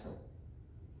Dragon capsule.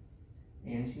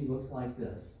 And she looks like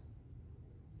this.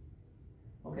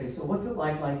 Okay, so what's it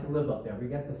like to live up there? We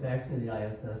got the facts of the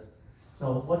ISS.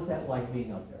 So what's that like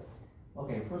being up there?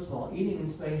 Okay, first of all, eating in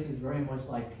space is very much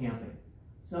like camping.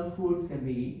 Some foods can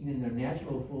be eaten in their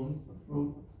natural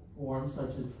fruit forms,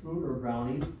 such as fruit or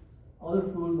brownies. Other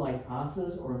foods like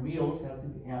pastas or meals have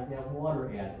to have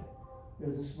water added.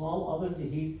 There's a small oven to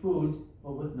heat foods,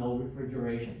 but with no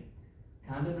refrigeration.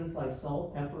 Condiments like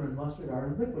salt, pepper, and mustard are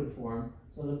in liquid form,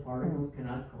 so the particles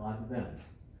cannot clog vents.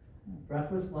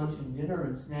 Breakfast, lunch, and dinner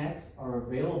and snacks are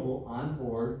available on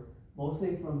board,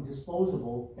 mostly from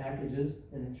disposable packages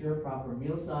that ensure proper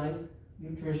meal size,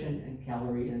 nutrition, and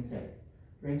calorie intake.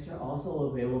 Drinks are also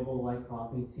available like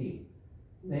coffee, tea.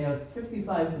 They have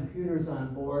 55 computers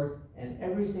on board, and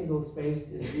every single space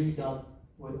is used up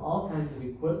with all kinds of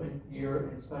equipment, gear,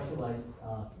 and specialized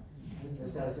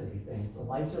necessity things. The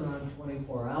lights are on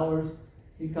 24 hours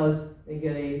because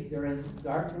they're in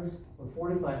darkness for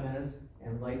 45 minutes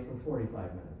and light for 45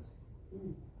 minutes.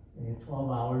 They have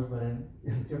 12 hours, but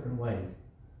in different ways.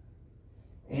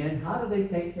 And how do they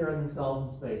take care of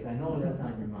themselves in space? I know that's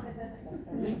on your mind.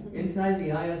 Inside the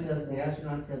ISS, the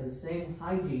astronauts have the same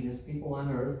hygiene as people on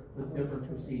Earth with different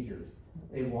procedures.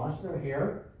 They wash their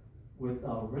hair with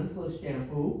rinseless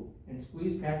shampoo and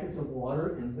squeeze packets of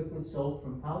water and liquid soap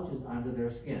from pouches onto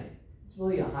their skin. It's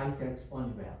really a high-tech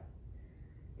sponge bath.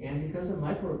 And because of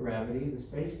microgravity, the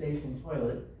space station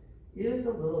toilet is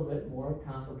a little bit more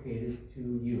complicated to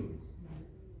use.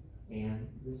 And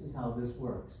this is how this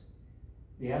works.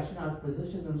 The astronauts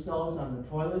position themselves on the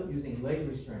toilet using leg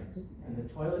restraints, and the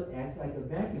toilet acts like a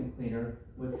vacuum cleaner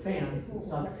with fans to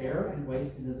suck air and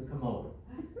waste into the commode.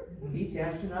 Each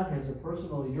astronaut has a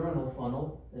personal urinal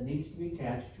funnel that needs to be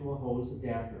attached to a hose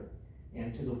adapter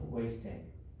and to the waste tank.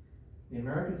 The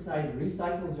American side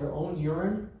recycles their own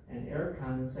urine and air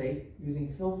condensate using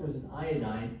filters and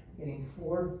iodine, getting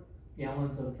 4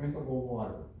 gallons of drinkable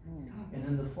water. And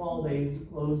in the fall, this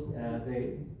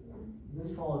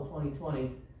fall of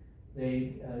 2020,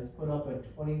 they put up a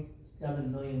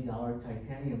 $27 million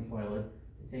titanium toilet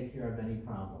to take care of any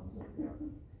problems up there.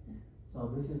 So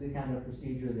this is the kind of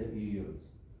procedure that you use.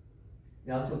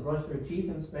 They also brush their teeth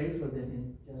in space with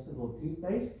an ingestible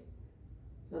toothpaste.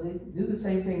 So they do the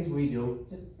same things we do,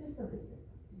 just a bit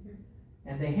different.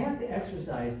 And they have to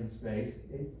exercise in space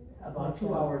about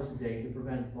 2 hours a day to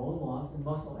prevent bone loss and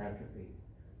muscle atrophy.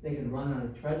 They can run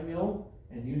on a treadmill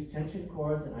and use tension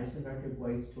cords and isometric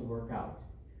weights to work out.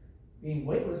 Being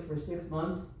weightless for 6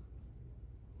 months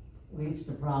leads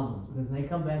to problems because when they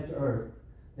come back to Earth,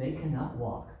 they cannot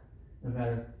walk. No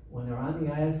matter when they're on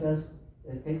the ISS,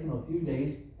 it takes them a few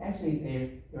days. Actually,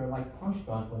 they're like punch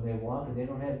drunk when they walk, and they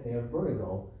have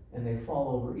vertigo and they fall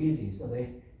over easy. So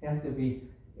they have to be.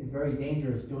 It's very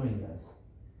dangerous doing this.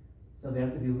 So they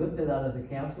have to be lifted out of the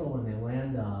capsule when they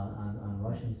land on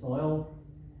Russian soil.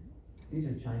 These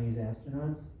are Chinese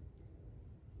astronauts.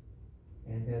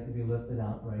 And they have to be lifted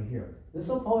out right here. This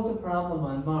will pose a problem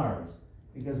on Mars,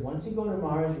 because once you go to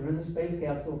Mars, you're in the space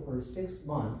capsule for 6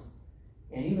 months,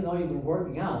 and even though you've been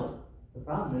working out, the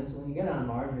problem is when you get on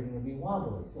Mars, you're going to be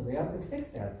wobbly. So they have to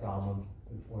fix that problem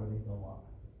before they go up.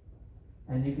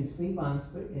 And you can sleep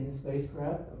in the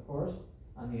spacecraft, of course,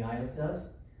 on the ISS,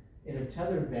 in a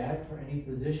tethered bag for any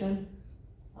position.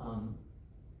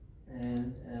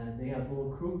 And they have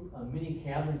little mini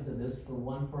cabins of this for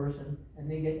one person, and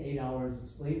they get 8 hours of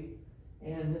sleep.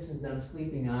 And this is them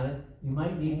sleeping on it. You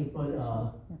might need to put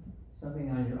something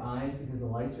on your eyes because the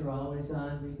lights are always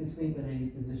on. You can sleep in any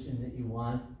position that you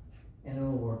want, and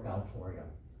it'll work out for you.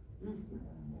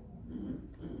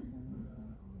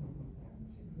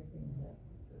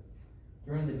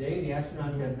 During the day, the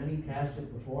astronauts have many tasks to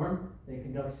perform. They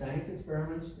conduct science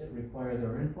experiments that require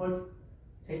their input,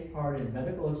 take part in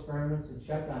medical experiments to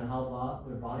check on how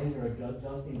their bodies are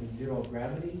adjusting to zero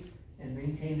gravity, and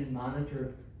maintain and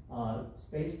monitor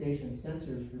space station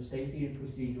sensors for safety and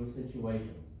procedural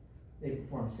situations. They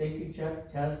perform safety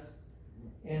tests,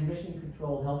 and mission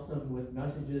control helps them with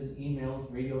messages, emails,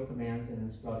 radio commands, and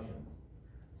instructions.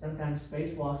 Sometimes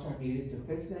spacewalks are needed to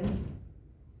fix things.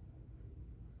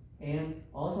 And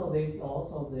also they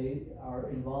are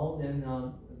involved in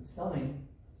selling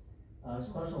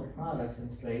special products in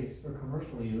space for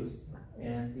commercial use,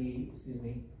 and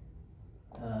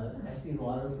Estee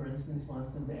Lauder, for instance,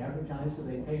 wants them to advertise, so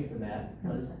they pay for that,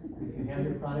 because if you have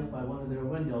your product by one of their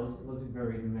windows, it looks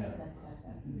very dramatic.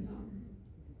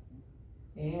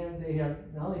 And they have,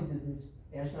 not only do these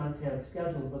astronauts have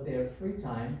schedules, but they have free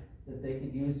time that they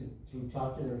can use to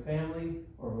talk to their family,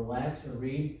 or relax, or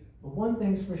read. But one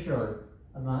thing's for sure,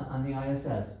 on the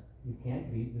ISS, you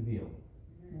can't beat the view.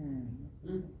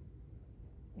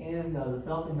 And the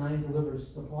Falcon 9 delivers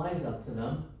supplies up to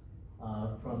them,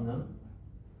 from them,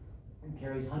 and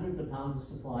carries hundreds of pounds of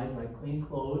supplies like clean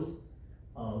clothes,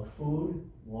 food,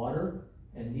 water,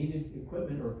 and needed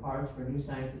equipment or parts for new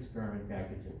science experiment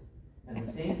packages. And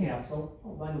the same capsule,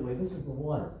 oh, by the way, this is the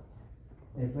water.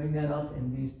 They bring that up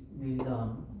in these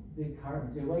big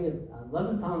cartons. They weigh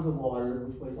 11 pounds of water,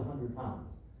 which weighs 100 pounds.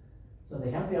 So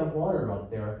they have to have water up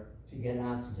there to get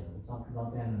oxygen. We'll talk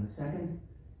about that in a second.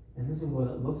 And this is what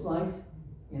it looks like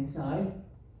inside.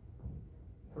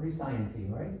 Pretty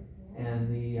sciencey, right? And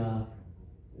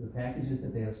the packages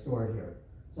that they have stored here.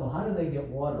 So how do they get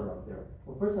water up there?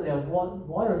 Well, first they have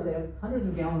water. They have hundreds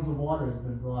of gallons of water has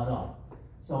been brought up.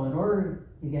 So in order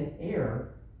to get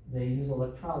air, they use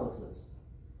electrolysis.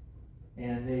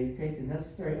 And they take the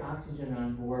necessary oxygen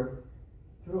on board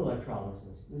through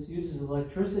electrolysis. This uses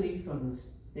electricity from the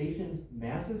station's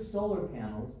massive solar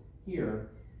panels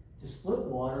here to split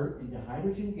water into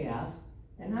hydrogen gas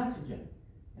and oxygen,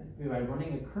 and by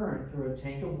running a current through a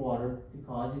tank of water to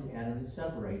cause these atoms to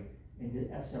separate into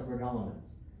separate elements.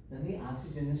 Then the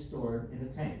oxygen is stored in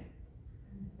a tank.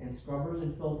 And scrubbers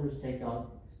and filters take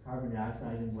out carbon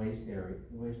dioxide and waste air.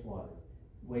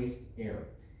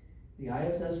 The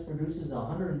ISS produces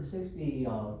 160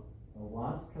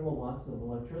 kilowatts of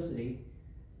electricity,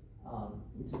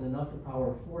 which is enough to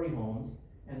power 40 homes,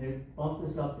 and they bumped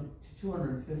this up to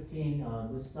 215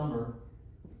 this summer.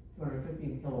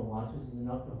 215 kilowatts, which is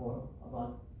enough to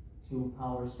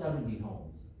power 70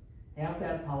 homes. Half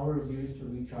that power is used to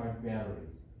recharge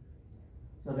batteries.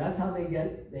 So that's how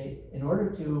in order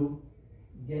to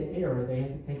get air, they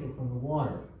have to take it from the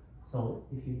water. So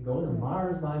if you go to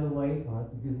Mars, by the way, they'll have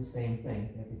to do the same thing.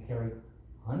 They have to carry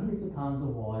hundreds of pounds of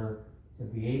water to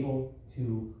be able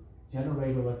to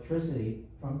generate electricity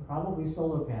from probably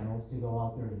solar panels to go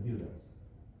out there to do this.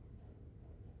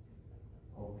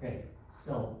 Okay,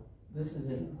 so this is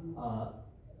an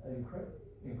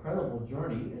incredible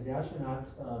journey as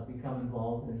astronauts become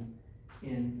involved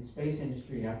in the space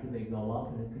industry after they go up,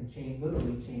 and it can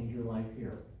literally change your life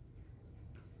here.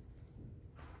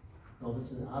 So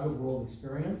this is an out-of-world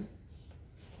experience.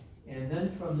 And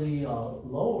then from the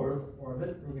low Earth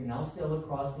orbit, we can now sail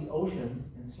across the oceans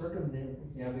and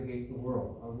circumnavigate our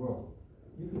world.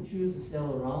 You can choose to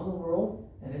sail around the world,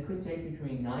 and it could take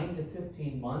between 9 to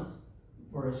 15 months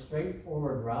for a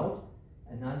straightforward route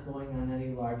and not going on any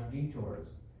large detours.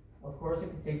 Of course,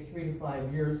 it could take 3 to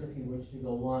 5 years if you wish to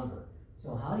go longer.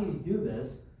 So how you do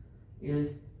this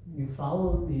is you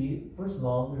follow first of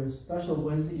all, there's special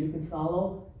winds that you can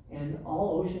follow, and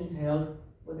all oceans have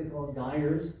what they call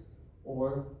gyres,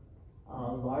 or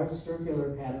large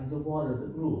circular patterns of water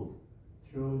that move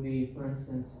through for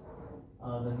instance,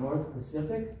 the North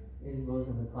Pacific. It goes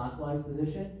in the clockwise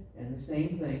position, and the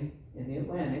same thing in the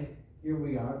Atlantic. Here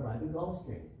we are by the Gulf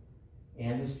Stream.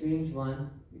 And the streams run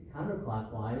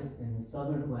counterclockwise in the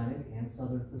Southern Atlantic and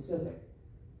Southern Pacific.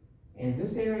 And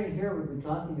this area here we're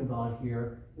talking about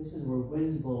here, this is where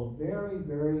winds blow very,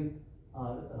 very,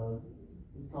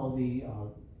 it's called the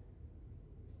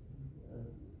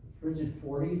frigid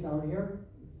 40s out here,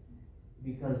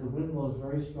 because the wind blows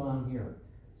very strong here.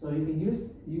 So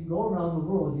you go around the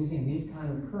world using these kind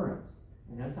of currents,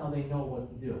 and that's how they know what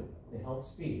to do. They help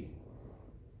speed.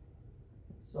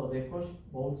 So they push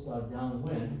boats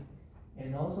downwind,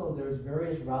 and also there's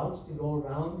various routes to go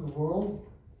around the world.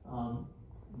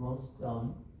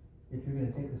 If you're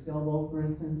going to take a sailboat, for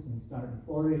instance, and start in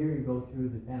Florida here, you go through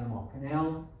the Panama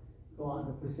Canal, go out in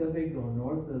the Pacific, go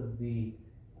north of the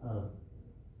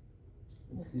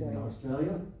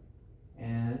Australia,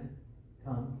 and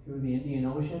come through the Indian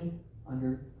Ocean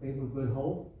under Cape of Good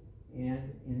Hope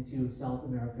and into South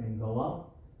America and go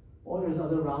up. Or there's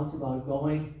other routes about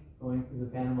going through the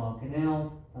Panama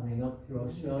Canal, coming up through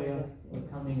Australia, or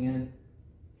coming in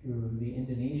through the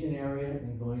Indonesian area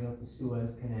and going up the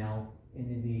Suez Canal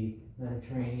into the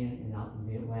Mediterranean and out in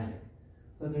the Atlantic.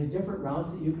 So there's different routes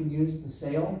that you can use to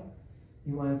sail.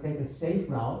 You want to take a safe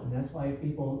route, and that's why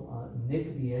people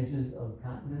nick the edges of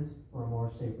continents for a more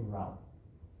safer route.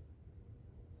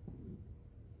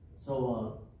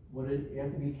 So you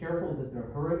have to be careful that there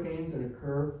are hurricanes that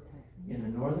occur in the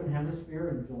northern hemisphere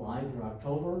in July through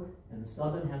October, and the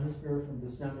southern hemisphere from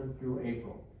December through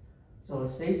April. So a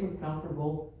safe and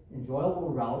comfortable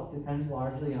enjoyable route depends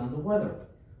largely on the weather.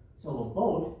 So a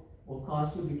boat will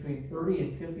cost you between $30,000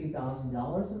 and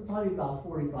 $50,000, and probably about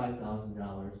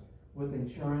 $45,000 with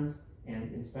insurance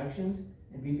and inspections,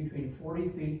 and be between 40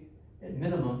 feet at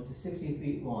minimum to 60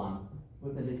 feet long,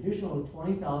 with an additional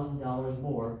 $20,000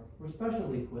 more for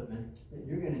special equipment that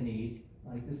you're going to need,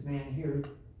 like this man here,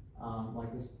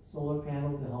 like this solar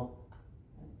panel to help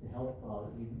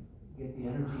you get the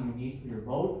energy you need for your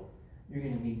boat. You're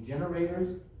going to need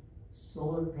generators,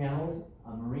 solar panels,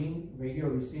 a marine radio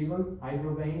receiver,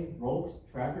 hydrovane, ropes,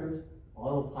 trackers,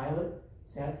 autopilot,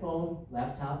 sat phone,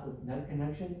 laptop with net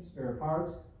connection, spare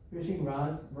parts, fishing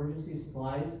rods, emergency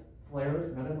supplies,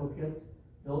 flares, medical kits,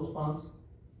 bilge pumps,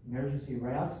 emergency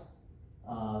rafts,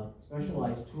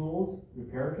 specialized tools,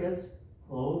 repair kits,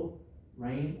 clothes,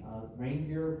 rain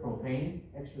gear, propane,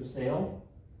 extra sail.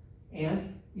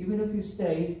 And even if you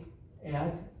stay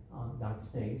at,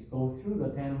 go through the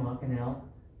Panama Canal,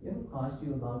 it'll cost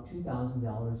you about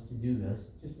 $2,000 to do this,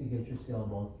 just to get your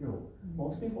sailboat through.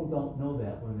 Most people don't know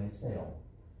that when they sail.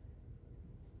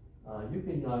 You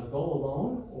can go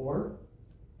alone, or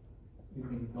you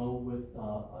can go with,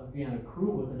 be on a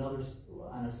crew with another,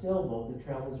 on a sailboat that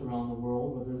travels around the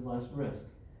world where there's less risk.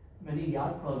 Many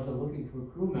yacht clubs are looking for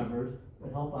crew members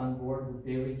that help on board with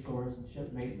daily chores and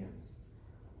ship maintenance.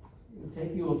 It will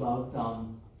take you about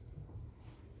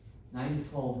 9 to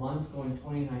 12 months, going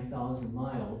 29,000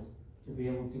 miles, to be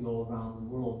able to go around the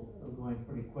world, going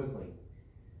pretty quickly.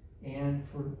 And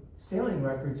for sailing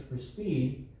records for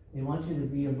speed, they want you to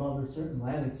be above a certain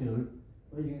latitude,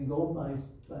 but you can go by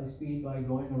speed by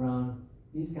going around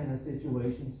these kind of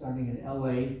situations, starting in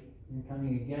LA and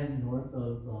coming again north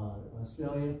of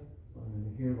Australia,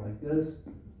 going here like this,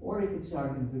 or you could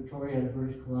start in Victoria,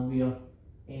 British Columbia,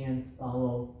 and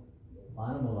follow the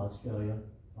bottom of Australia,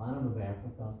 bottom of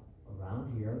Africa,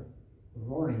 around here, the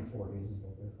Roaring Forties is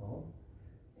what they're called,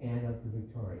 and up to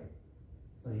Victoria.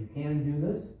 So you can do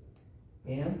this,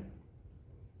 and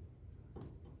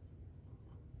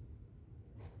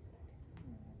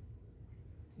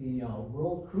the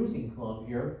World Cruising Club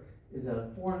here is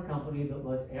a foreign company that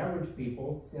lets average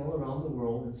people sail around the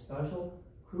world in special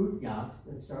crewed yachts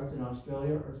that starts in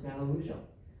Australia or Santa Lucia.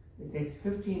 It takes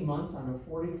 15 months on a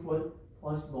 40-foot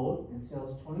plus boat and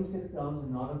sails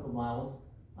 26,000 nautical miles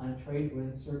on trade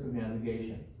wind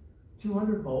circumnavigation.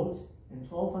 200 boats and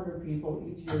 1,200 people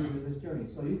each year do this journey.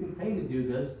 So you can pay to do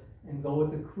this and go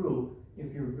with a crew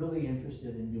if you're really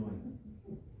interested in doing it.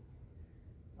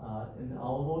 And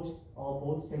all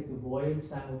boats take the voyage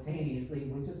simultaneously,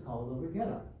 which is called a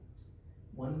regatta.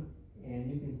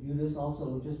 And you can do this also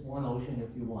with just one ocean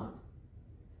if you want.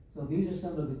 So these are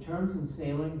some of the terms in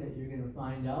sailing that you're going to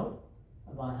find out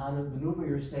about how to maneuver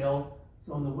your sail.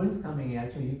 So when the wind's coming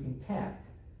at you, you can tact.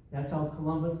 That's how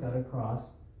Columbus got across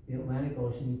the Atlantic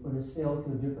Ocean. You put a sail to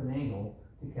a different angle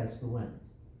to catch the winds.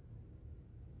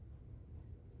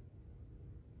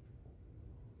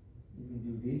 You can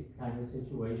do these kind of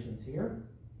situations here.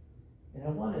 And I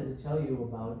wanted to tell you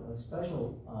about a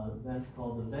special event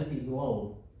called the Vendée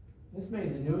Globe. This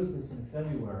made the news in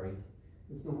February.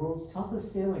 It's the world's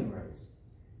toughest sailing race.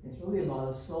 It's really about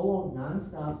a solo,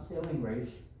 non-stop sailing race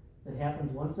that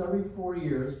happens once every 4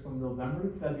 years from November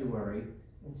to February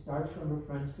and starts from a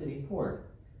French city port.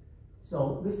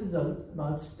 So this is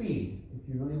about speed. If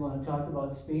you really want to talk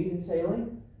about speed in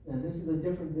sailing, then this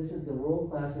is the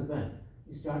world-class event.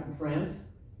 You start in France,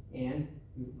 and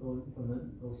you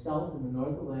go south in the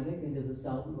North Atlantic into the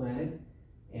South Atlantic,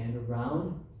 and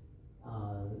around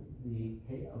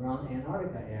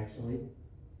Antarctica, actually.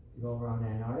 You go around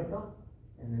Antarctica,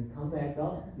 and then come back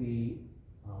up the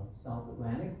South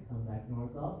Atlantic, come back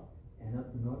north up, and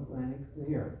up the North Atlantic to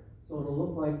here. So it'll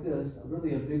look like this,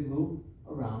 really a big loop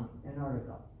around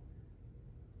Antarctica.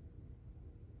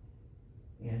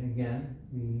 And again,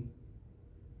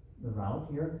 the route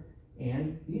here.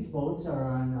 And these boats are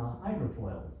on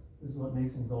hydrofoils. This is what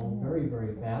makes them go very,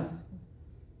 very fast.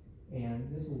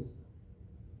 And this is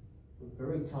a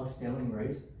very tough sailing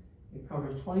race. It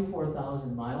covers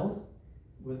 24,000 miles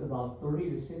with about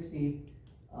 30 to 60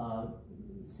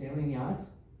 sailing yachts.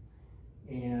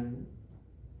 And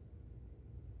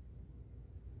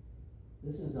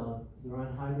this is, they're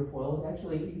on hydrofoils.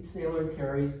 Actually, each sailor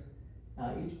carries,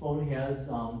 each boat has,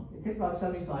 it takes about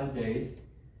 75 days.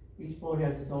 Each boat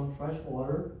has its own fresh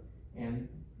water, and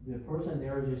the person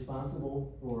there is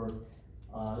responsible for,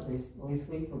 they only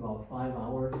sleep for about 5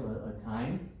 hours a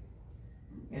time.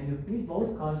 And these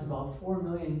boats cost about 4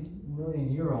 million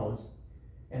euros,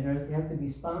 and they have to be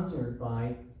sponsored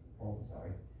by,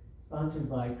 sponsored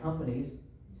by companies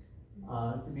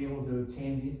to be able to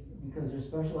obtain these, because they're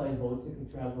specialized boats that can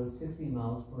travel at 60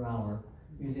 miles per hour.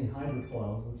 using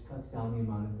hydrofoils, which cuts down the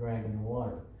amount of drag in the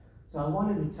water. So I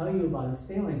wanted to tell you about a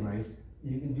sailing race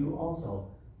that you can do also.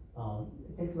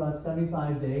 It takes about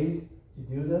 75 days to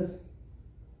do this.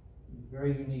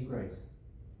 Very unique race.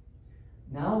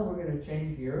 Now we're going to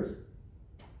change gears,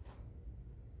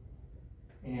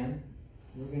 and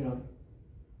we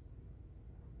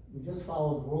just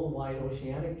followed worldwide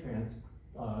oceanic currents.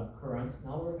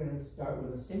 Now we're going to start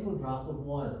with a single drop of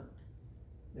water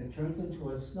that turns into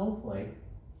a snowflake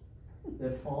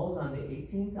that falls on the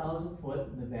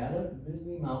 18,000-foot Nevada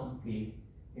Bisbee mountain peak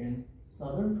in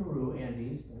southern Peru,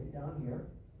 Andes, right down here,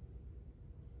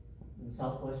 in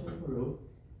southwestern Peru.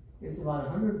 It's about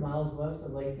 100 miles west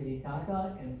of Lake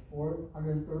Titicaca and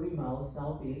 430 miles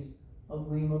southeast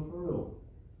of Lima, Peru.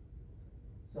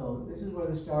 So this is where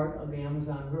the start of the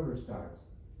Amazon River starts.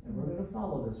 And we're going to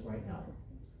follow this right now.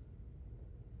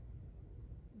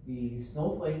 The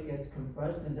snowflake gets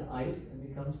compressed into ice and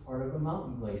becomes part of a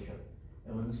mountain glacier.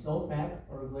 And when the snowpack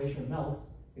or glacier melts,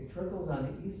 it trickles on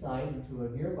the east side into a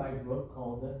nearby brook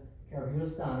called the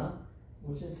Carhunastana,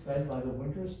 which is fed by the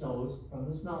winter snows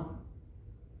from this mountain.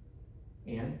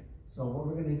 And so what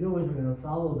we're going to do is we're going to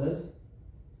follow this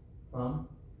from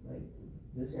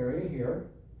this area here,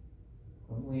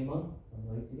 from Lima,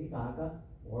 from Lake Titicaca,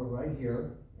 or right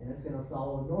here, and it's going to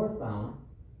follow northbound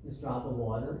this drop of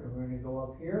water, and we're going to go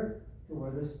up here to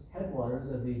where this headwaters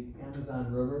of the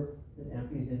Amazon River that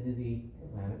empties into the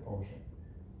Atlantic Ocean.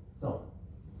 So,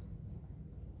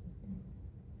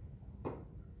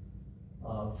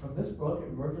 from this brook,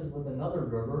 it merges with another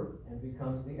river and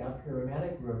becomes the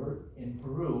Apurimatic River in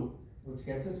Peru, which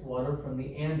gets its water from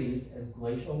the Andes as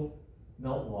glacial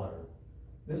meltwater.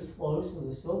 This flows to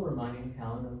the silver mining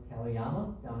town of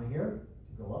Calama down here,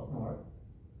 to go up north.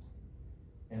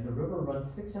 And the river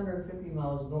runs 650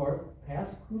 miles north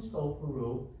past Cusco,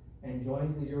 Peru, and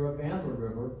joins the Urubamba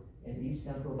River in east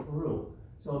central Peru.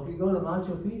 So if you go to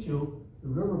Machu Picchu, the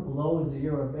river below is the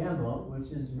Urubamba,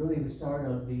 which is really the start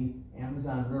of the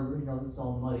Amazon River. You know, it's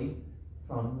all muddy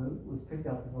was picked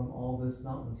up from all these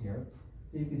mountains here.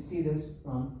 So you can see this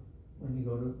from when you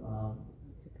go to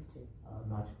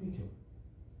Machu Picchu.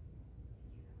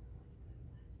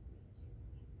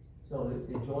 So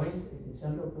it joins in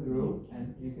central Peru,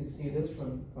 and you can see this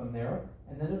from there.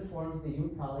 And then it forms the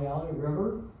Ucayali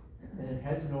River, and it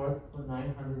heads north for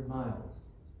 900 miles.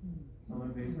 So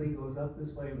it basically goes up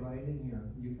this way right in here,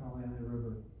 the Ucayali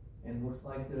River, and looks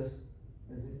like this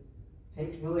as it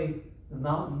takes really the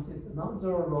mountains. The mountains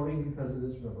are eroding because of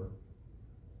this river.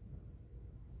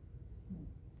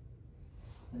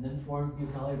 And then forms the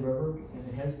Ucayali River, and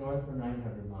it heads north for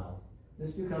 900 miles.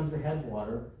 This becomes the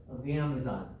headwater of the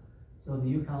Amazon. So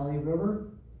the Ucayali River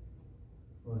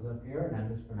goes up here, and I'm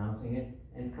mispronouncing it,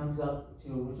 and comes up to,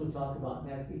 which we'll talk about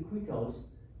next, Iquitos,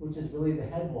 which is really the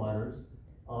headwaters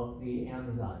of the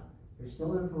Amazon. They're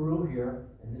still in Peru here,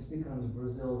 and this becomes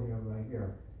Brazil here, right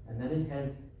here. And then it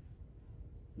heads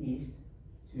east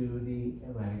to the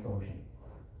Atlantic Ocean.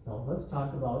 So let's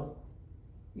talk about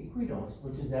Iquitos,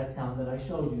 which is that town that I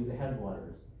showed you, the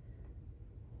headwaters.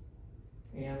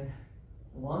 And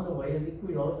along the way is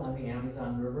Iquitos on the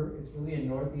Amazon River. It's really in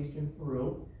northeastern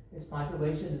Peru. Its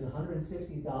population is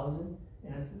 160,000,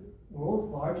 and it's the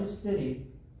world's largest city,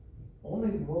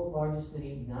 only the world's largest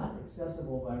city not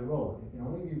accessible by road. It can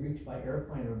only be reached by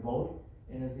airplane or boat,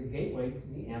 and is the gateway to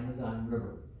the Amazon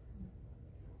River.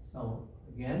 So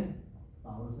again,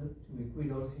 follows it to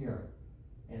Iquitos here.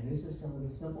 And these are some of the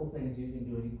simple things you can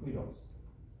do in Iquitos.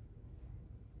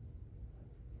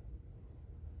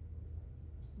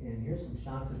 And here's some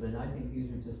shots of it. I think these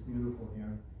are just beautiful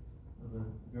here. Of a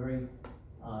very,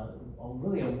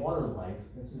 really a water life.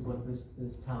 This is what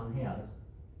this town has.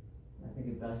 I think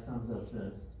it best sums up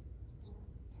this.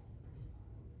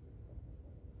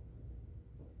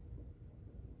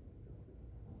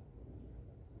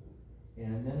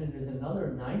 And then it is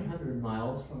another 900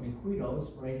 miles from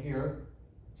Iquitos right here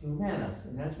to Manus.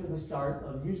 And that's where the start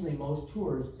of usually most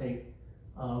tours take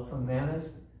from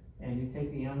Manus. And you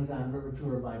take the Amazon River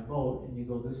tour by boat, and you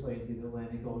go this way into the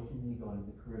Atlantic Ocean, and you go into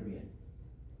the Caribbean.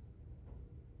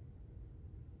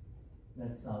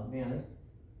 That's Manus.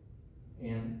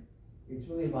 And it's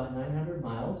really about 900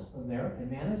 miles from there.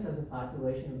 And Manus has a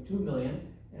population of 2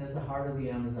 million, and is the heart of the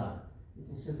Amazon.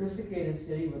 It's a sophisticated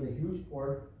city with a huge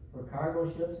port for cargo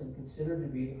ships, and considered to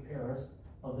be the Paris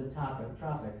of the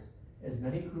tropics, as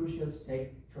many cruise ships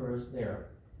take tourists there.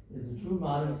 It is a true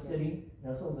modern city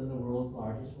nestled in the world's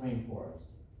largest rainforest.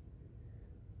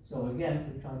 So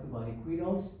again, we talked about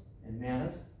Iquitos and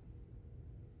Manus.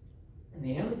 And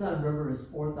the Amazon River is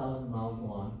 4,000 miles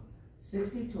long,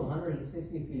 60 to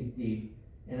 160 feet deep,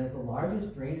 and is the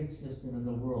largest drainage system in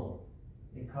the world.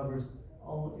 It covers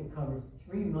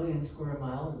 3 million square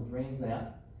miles. It drains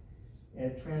that.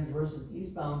 It transverses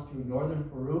eastbound through northern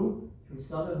Peru, through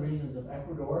southern regions of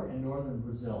Ecuador and northern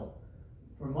Brazil.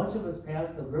 For much of its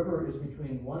path, the river is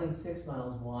between 1 and 6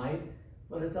 miles wide,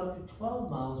 but it's up to 12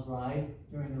 miles wide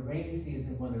during the rainy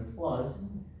season when it floods.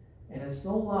 And it's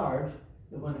so large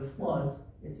that when it floods,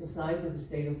 it's the size of the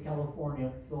state of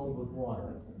California filled with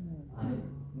water.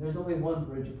 There's only one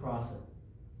bridge across it.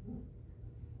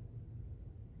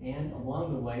 And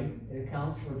along the way, it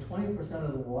accounts for 20%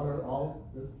 of the water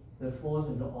that flows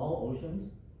into all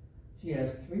oceans. She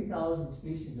has 3,000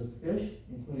 species of fish,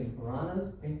 including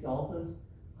piranhas, pink dolphins,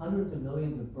 hundreds of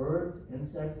millions of birds,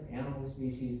 insects, and animal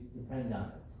species depend on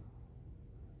it.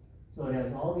 So it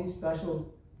has all these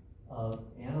special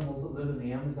animals that live in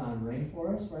the Amazon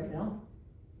rainforest right now.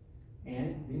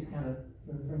 And these kind of,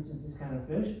 for instance, this kind of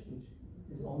fish,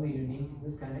 which is only unique to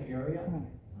this kind of area.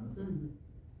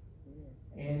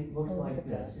 And it looks like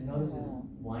this. You notice it's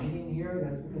winding here?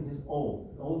 That's because it's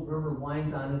old. The old river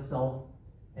winds on itself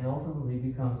and ultimately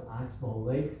becomes oxbow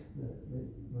lakes.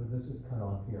 Where this is cut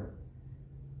off here.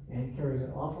 And carries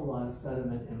an awful lot of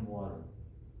sediment and water.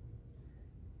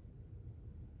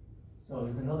 So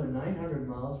there's another 900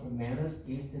 miles from Manus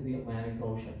east to the Atlantic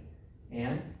Ocean.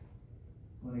 And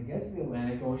when it gets to the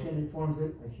Atlantic Ocean, it forms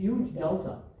a huge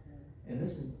delta. And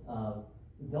this is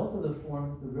the delta that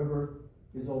formed the river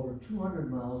is over 200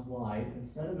 miles wide, and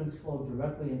sediments flow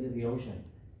directly into the ocean.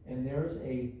 And there's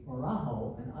a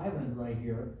Marajo, an island right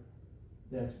here,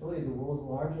 that's really the world's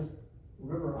largest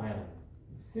river island.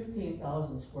 It's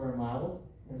 15,000 square miles,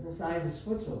 and it's the size of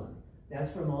Switzerland.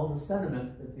 That's from all the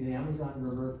sediment that the Amazon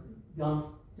River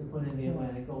dumped to put in the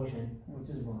Atlantic Ocean, which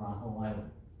is Marajo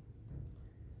Island.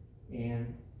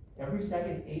 And every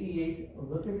second, 88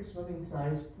 Olympic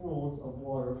swimming-sized pools of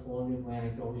water flow in the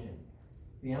Atlantic Ocean.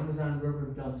 The Amazon River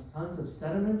dumps tons of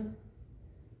sediment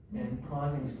and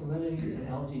causing salinity and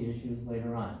algae issues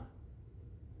later on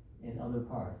in other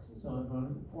parts. So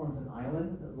it forms an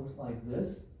island that looks like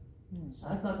this.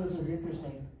 I thought this was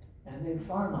interesting, and they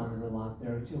farm on it a lot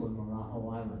there too in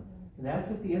Marajo Island. So that's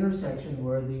at the intersection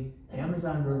where the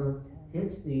Amazon River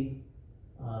hits the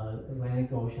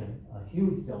Atlantic Ocean, a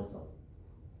huge delta.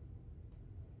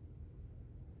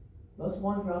 Thus,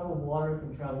 one drop of water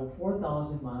can travel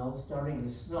 4,000 miles, starting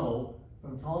as snow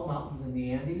from tall mountains in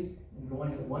the Andes and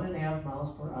going at 1.5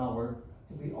 miles per hour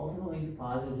to be ultimately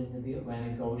deposited into the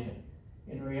Atlantic Ocean.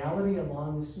 In reality,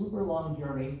 along this super long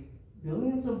journey,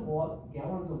 billions of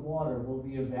gallons of water will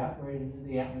be evaporated into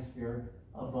the atmosphere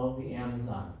above the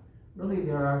Amazon. Really,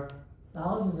 there are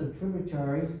thousands of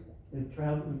tributaries that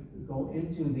go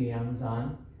into the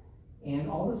Amazon, and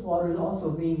all this water is also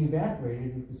being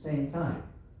evaporated at the same time.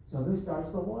 So this starts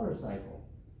the water cycle.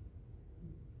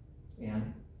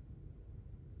 And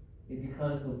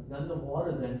then the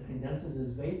water then condenses as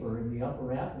vapor in the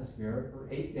upper atmosphere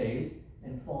for 8 days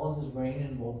and falls as rain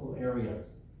in local areas.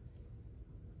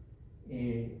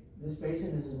 This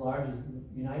basin is as large as the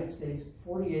United States,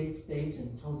 48 states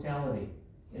in totality.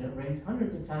 And it rains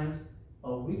hundreds of times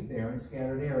a week there in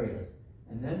scattered areas.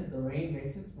 And then the rain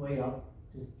makes its way up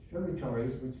to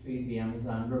tributaries which feed the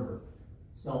Amazon River.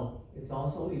 So it's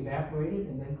also evaporated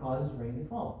and then causes rain to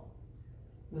fall.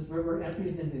 This river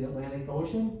empties into the Atlantic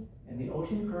Ocean, and the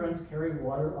ocean currents carry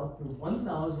water up to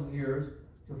 1,000 years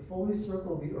to fully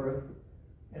circle the earth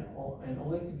and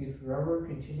only to be forever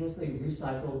continuously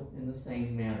recycled in the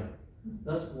same manner.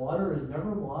 Thus, water is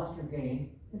never lost or gained,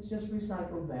 it's just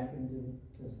recycled back into the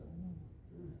system.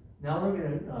 Now we're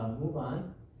going to move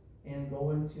on and go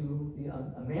into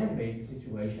a man-made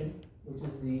situation, which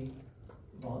is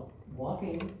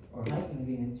walking or hiking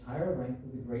the entire length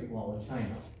of the Great Wall of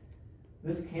China.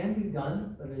 This can be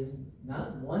done, but it is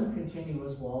not one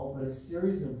continuous wall, but a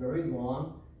series of very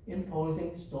long,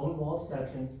 imposing stone wall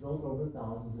sections built over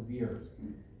thousands of years.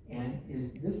 And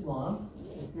is this long,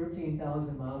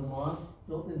 13,000 miles long,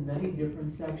 built in many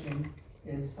different sections,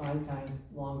 is 5 times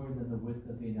longer than the width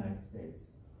of the United States.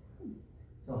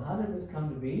 So how did this come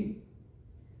to be?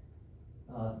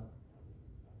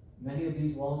 Many of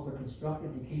these walls were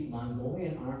constructed to keep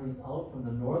Mongolian armies out from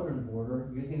the northern border,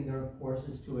 using their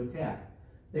forces to attack.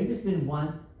 They just didn't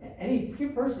want, any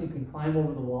person can climb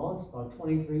over the wall, it's about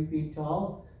 23 feet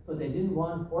tall, but they didn't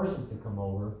want horses to come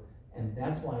over, and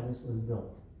that's why this was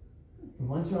built. And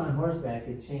once you're on horseback,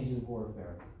 it changes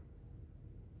warfare.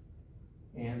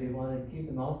 And they wanted to keep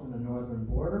them out from the northern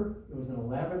border. It was an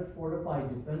elaborate fortified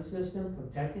defense system,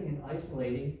 protecting and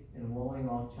isolating and walling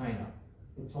off China.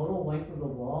 The total length of the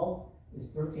wall is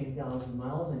 13,000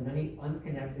 miles and many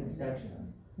unconnected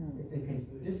sections. It's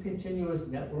a discontinuous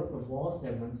network of wall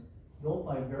segments built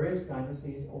by various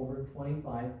dynasties over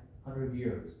 2,500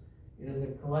 years. It is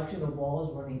a collection of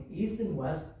walls running east and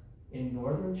west in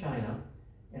northern China,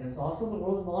 and it's also the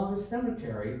world's longest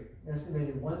cemetery. An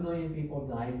estimated 1 million people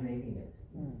died making it.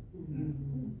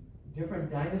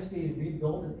 Different dynasties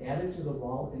rebuilt and added to the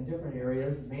wall in different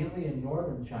areas, mainly in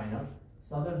northern China,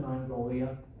 southern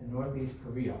Mongolia, and northeast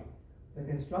Korea. The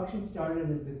construction started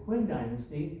with the Qin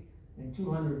dynasty in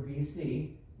 200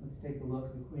 BC. Let's take a look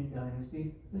at the Qin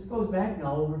dynasty. This goes back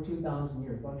now over 2,000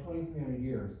 years, about 2,300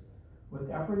 years, with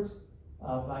efforts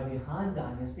by the Han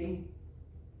dynasty,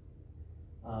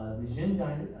 the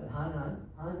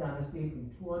Han dynasty from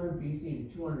 200 BC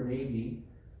to 200 AD,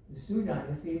 the Sui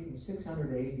dynasty from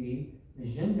 600 AD, the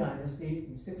Jin dynasty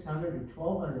from 600 to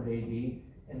 1200 AD,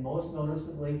 and most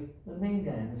noticeably the Ming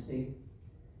dynasty,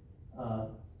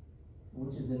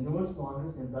 which is the newest,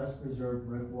 longest, and best preserved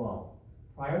brick wall.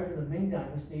 Prior to the Ming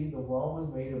dynasty, the wall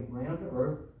was made of rammed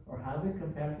earth or highly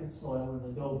compacted soil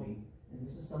and adobe, and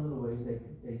this is some of the ways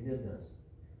they did this.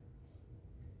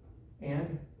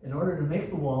 And in order to make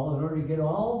the wall, in order to get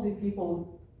all the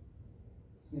people,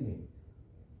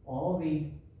 all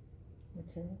the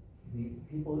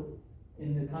people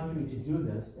in the country to do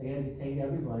this, they had to take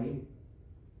everybody.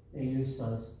 They used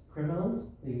criminals,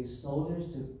 they used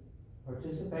soldiers to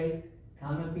participate,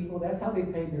 common people. That's how they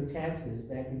paid their taxes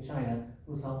back in China,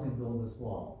 was helping build this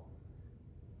wall.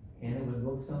 And it would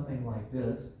look something like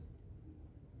this,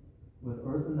 with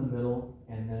earth in the middle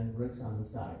and then bricks on the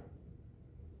side.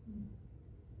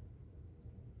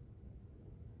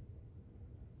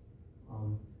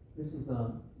 This is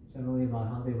generally about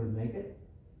how they would make it.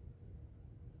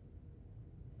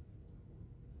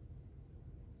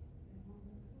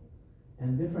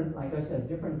 And different, like I said,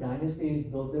 different dynasties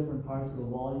built different parts of the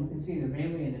wall. You can see they're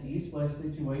mainly in an east-west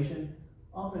situation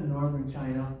up in northern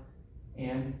China,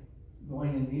 and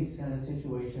going in these kind of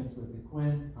situations with the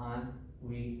Qin, Han,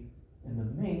 Hui, and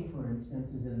the Ming, for instance,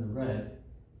 is in the red.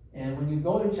 And when you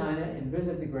go to China and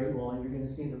visit the Great Wall, you're going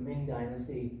to see the Ming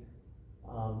Dynasty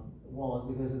walls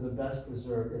because they're the best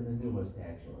preserved and the newest,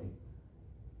 actually.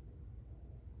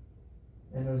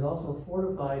 And there's also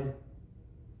fortified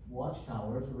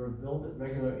watchtowers that were built at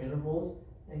regular intervals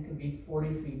and could be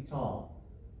 40 feet tall.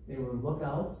 They were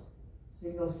lookouts,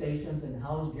 signal stations, and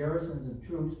housed garrisons of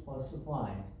troops plus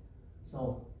supplies.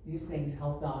 So these things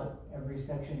helped out every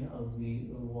section of the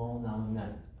wall now and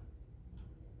then.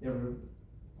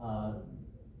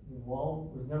 The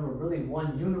wall was never really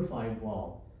one unified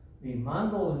wall. The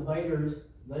Mongol invaders,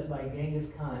 led by Genghis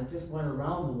Khan, just went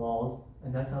around the walls,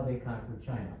 and that's how they conquered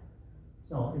China.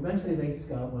 So eventually they just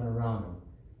went around them.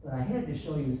 But I had to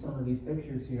show you some of these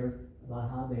pictures here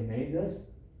about how they made this.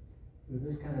 With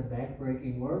this kind of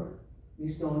backbreaking work.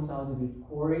 These stones had to be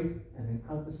quarried and then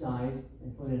cut to size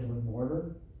and put in with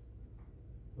mortar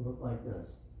to look like this.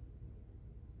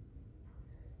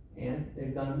 And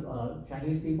they've done,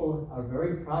 Chinese people are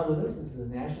very proud of this. This is a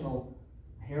national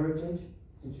heritage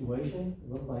situation.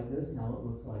 It looked like this, now it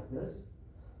looks like this.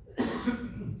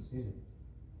 Excuse me.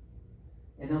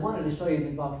 And I wanted to show you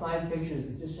about 5 pictures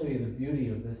to just show you the beauty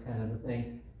of this kind of a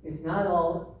thing. It's not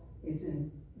all, it's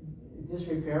in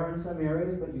disrepair in some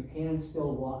areas, but you can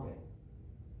still walk it.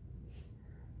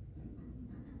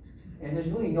 And there's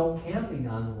really no camping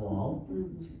on the wall,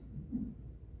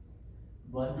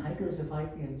 but hikers have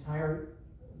hiked the entire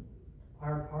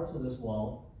parts of this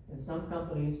wall, and some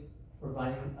companies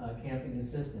providing camping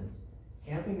assistance.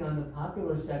 Camping on the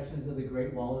popular sections of the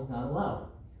Great Wall is not allowed,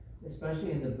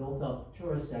 especially in the built-up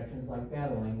tourist sections like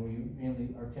Battling, where you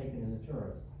mainly are taken as a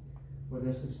tourist, where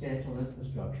there's substantial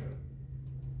infrastructure.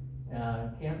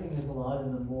 Camping is allowed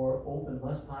in the more open,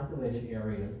 less populated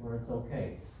areas where it's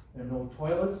okay. There are no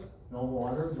toilets, no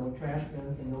water, no trash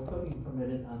bins, and no cooking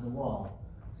permitted on the wall.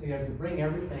 So you have to bring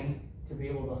everything to be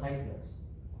able to hike this.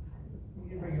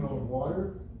 You bring your own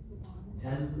water,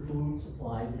 tent, food,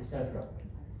 supplies, etc.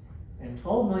 And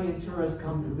 12 million tourists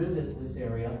come to visit this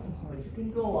area, but you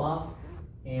can go off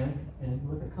and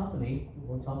with a company,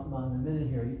 we'll talk about in a minute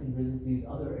here, you can visit these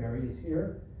other areas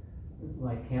here. It's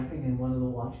like camping in one of the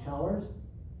watchtowers.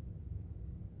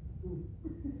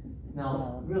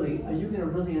 Now, really, are you going to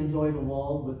really enjoy the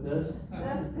wall with this?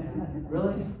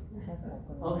 Really?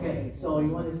 Okay, so you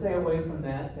want to stay away from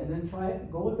that, and then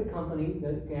go with a company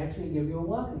that can actually give you a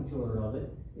walking tour of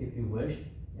it, if you wish,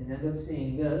 and end up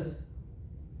seeing this,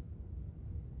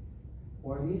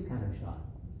 or these kind of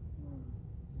shots.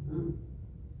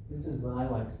 This is what I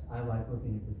like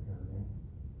looking at this kind of thing.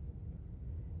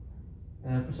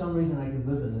 And for some reason I could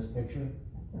live in this picture.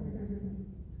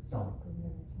 So,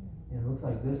 and it looks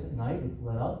like this at night, it's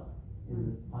lit up in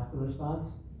the popular spots.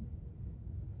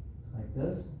 It's like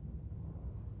this.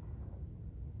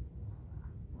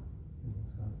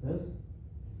 like this.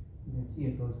 You can see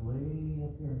it goes way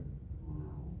up here.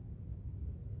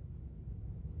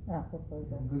 Ah,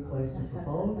 proposal. Good place to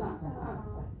propose.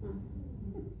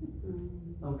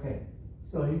 Okay,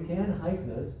 so you can hike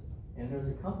this, and there's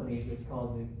a company that's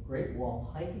called the Great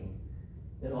Wall Hiking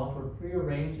that offer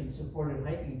prearranged and supported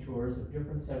hiking tours of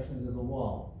different sections of the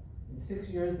wall. In 6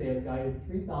 years, they have guided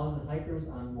 3,000 hikers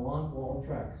on long wall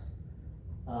treks.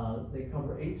 They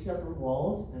cover 8 separate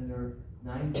walls, and there are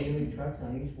 9 daily treks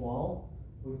on each wall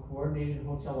with coordinated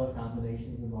hotel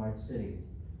accommodations in large cities.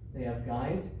 They have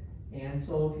guides, and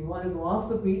so if you want to go off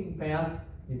the beaten path,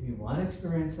 if you want to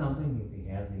experience something, if you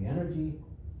have the energy,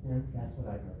 then that's what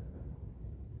I'd recommend.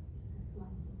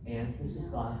 And this is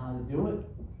about how to do it.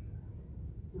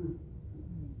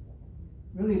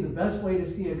 Really, the best way to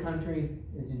see a country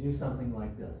is to do something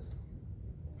like this.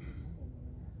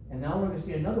 And now we're going to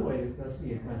see another way to best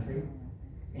see a country.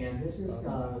 And this is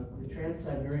the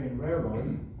Trans-Siberian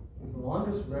Railroad. It's the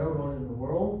longest railroad in the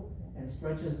world and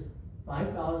stretches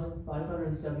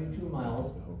 5,572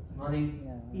 miles, running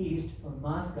east from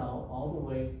Moscow all the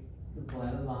way to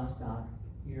Vladivostok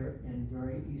here in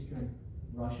very eastern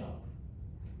Russia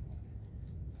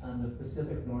on the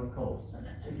Pacific North Coast.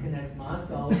 It connects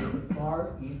Moscow with the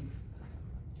far east.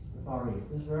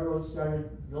 This railroad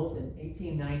built in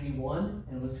 1891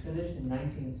 and was finished in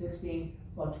 1916,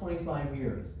 about 25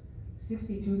 years.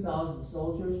 62,000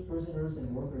 soldiers, prisoners,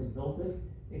 and workers built it.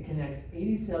 It connects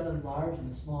 87 large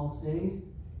and small cities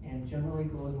and generally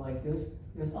goes like this.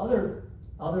 There's other,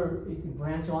 you can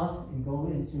branch off and go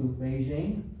into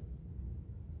Beijing,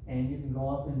 and you can go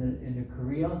up into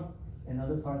Korea and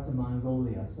other parts of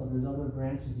Mongolia. So there's other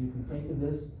branches you can take of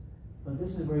this, but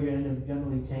this is where you end up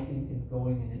generally taking and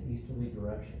going in an easterly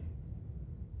direction.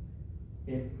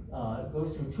 It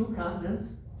goes through 2 continents,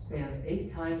 spans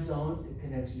 8 time zones. It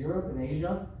connects Europe and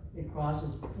Asia. It crosses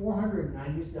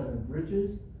 497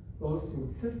 bridges, goes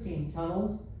through 15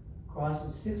 tunnels,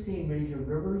 crosses 16 major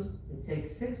rivers. It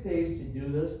takes 6 days to do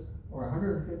this, or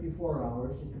 154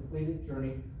 hours to complete its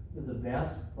journey through the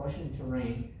vast Russian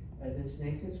terrain as it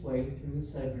snakes its way through the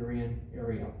Siberian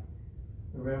area.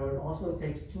 The railroad also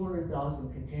takes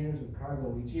 200,000 containers of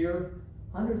cargo each year.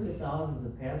 Hundreds of thousands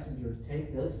of passengers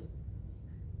take this,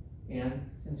 and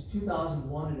since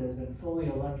 2001 it has been fully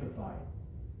electrified.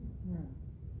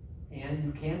 And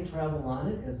you can travel on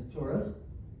it as a tourist.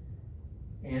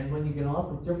 And when you get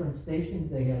off at different stations,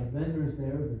 they have vendors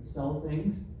there that sell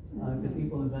things to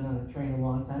people who have been on a train a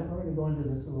long time. We're going to go into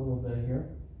this a little bit here.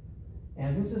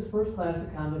 And this is first class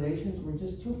accommodations where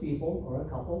just 2 people or a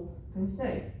couple can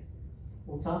stay.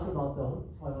 We'll talk about the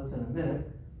toilets in a minute,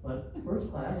 but first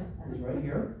class is right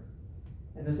here.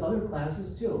 And there's other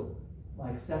classes too,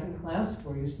 like second class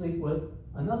where you sleep with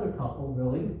another couple,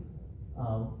 really.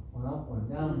 One up, one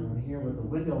down, one here with a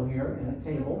window here and a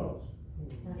table.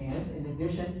 And in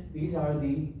addition, these are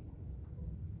the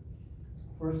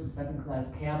first and second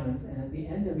class cabins, and at the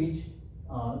end of each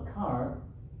car,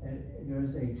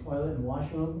 there's a toilet and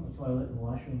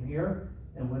washroom here,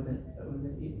 and with an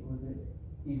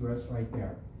egress right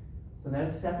there. So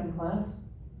that's second class,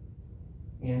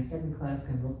 and second class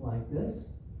can look like this.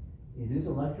 It is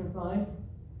electrified,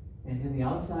 and to the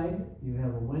outside, you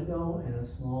have a window and a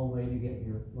small way to get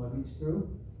your luggage through.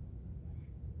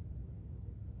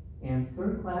 And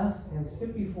third class has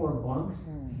 54 bunks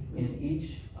in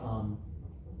each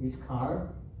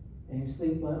car, and you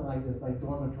sleep like this, like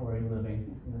dormitory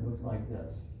living, and it looks like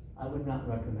this. I would not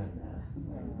recommend that.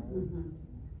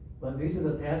 But these are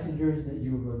the passengers that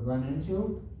you would run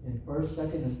into in first,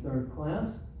 second, and third class.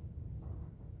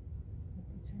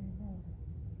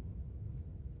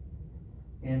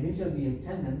 And these are the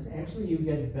attendants. Actually, you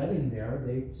get bedding there.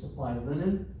 They supply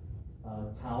linen,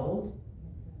 towels,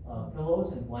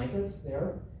 pillows, and blankets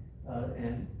there.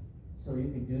 And so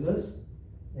you can do this.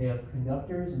 They have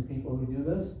conductors and people who do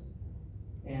this.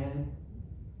 And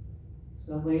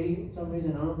some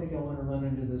reason, I don't think I want to run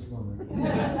into this woman.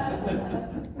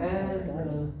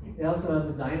 And they also have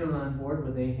a diner on board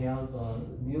where they have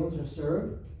meals are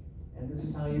served. And this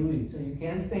is how you eat. So you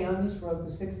can stay on this for up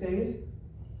to 6 days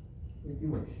if you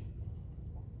wish.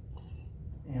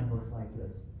 And it looks like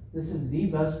this. This is the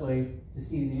best way to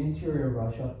see the interior of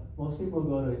Russia. Most people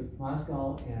go to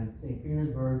Moscow and St.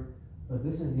 Petersburg, but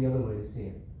this is the other way to see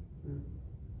it.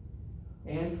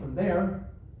 And from there,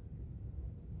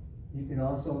 you can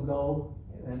also go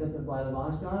and end up in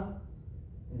Vladivostok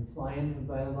and fly in from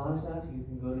Vladivostok. You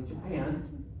can go to Japan,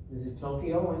 visit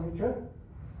Tokyo on your trip.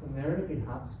 From there, you can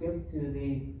hop skip to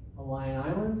the Hawaiian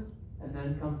Islands and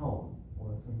then come home.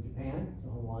 Or from Japan to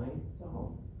Hawaii to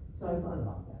home. So I thought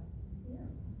about that.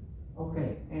 Yeah.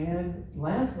 Okay, and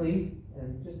lastly,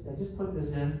 and I just put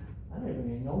this in. I don't even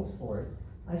need notes for it.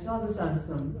 I saw this on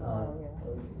some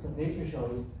nature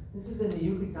shows. This is in the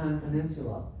Yucatan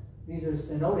Peninsula. These are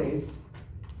cenotes,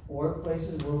 or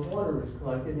places where water is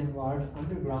collected in large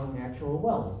underground natural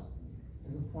wells.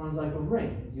 And it forms like a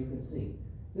ring, as you can see.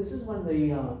 This is when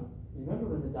remember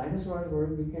when the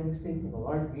dinosaurs became extinct and a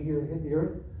large meteor hit the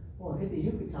Earth? Well, it hit the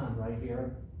Yucatan right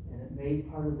here, and it made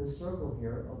part of this circle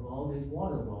here of all these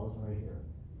water wells right here,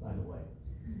 by the way.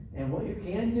 And what you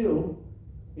can do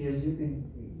is you can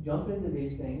jump into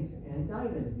these things and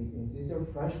dive into these things. These are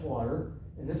fresh water,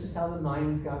 and this is how the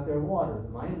Mayans got their water. The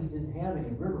Mayans didn't have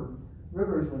any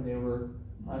rivers when they were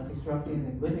constructing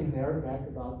and living there back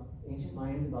about ancient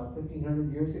Mayans about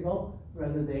 1,500 years ago.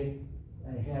 Rather, they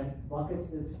had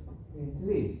buckets into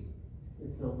these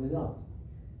that filled it up.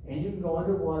 And you can go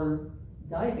underwater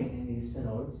diving in these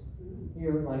cenotes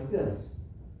here like this.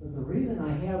 But the reason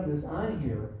I have this on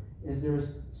here is there's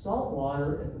salt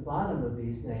water at the bottom of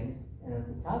these things, and at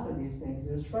the top of these things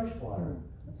there's fresh water.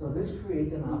 So this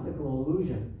creates an optical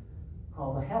illusion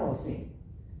called a halocene.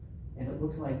 And it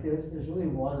looks like this. There's really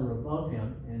water above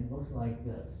him, and it looks like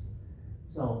this.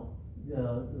 So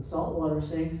the salt water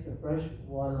sinks, the fresh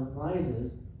water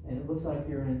rises, and it looks like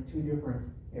you're in two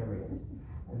different areas.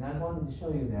 And I wanted to show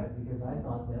you that because I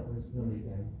thought that was really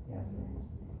fantastic.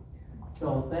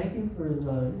 So thank you for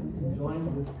enjoying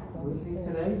this with me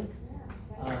today.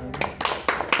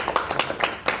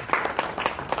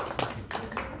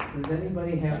 Does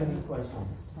anybody have any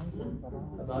questions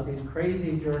about these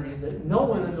crazy journeys that no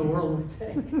one in the world would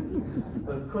take,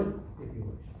 but could, if you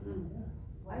wish?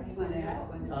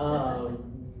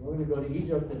 We're going to go to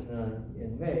Egypt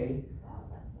in May,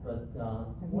 but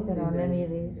have you been on any of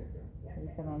these? Have you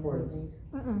been on any of these?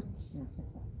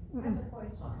 I have a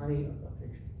question. Honey, a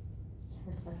picture.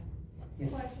 Yes.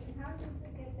 Question, how did we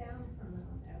get down from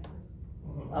Mount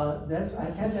Everest? I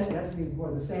had that asked me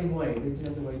before, the same way, we just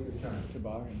have to wait your turn.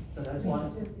 So that's why,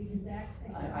 The exact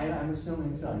same. I'm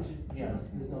assuming such, yes.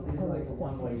 There's like a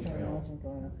one-way trail.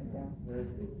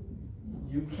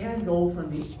 You can go from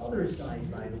the other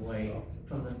side, by the way,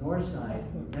 from the north side.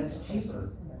 That's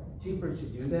cheaper to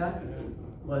do that,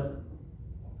 but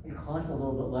it costs a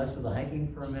little bit less for the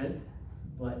hiking permit,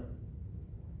 but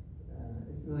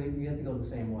it's really, you have to go the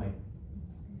same way.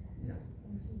 Yes.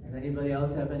 Does anybody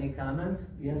else have any comments?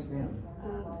 Yes, ma'am.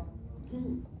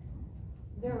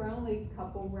 There are only a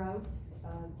couple routes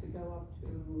to go up to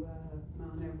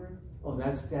Mount Everest. Oh,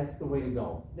 that's the way to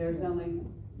go. There's only.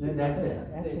 That's it.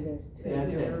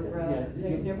 That's it.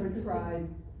 They've never tried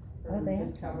Oh, or they have?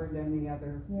 discovered any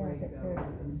other way to go.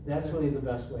 That's really the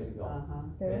best way to go.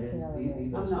 There That is is another the way.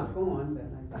 best I'm not way. going,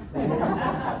 then I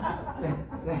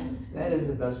That is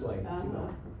the best way to go.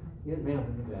 Yeah, ma'am,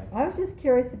 in the back. I was just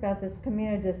curious about this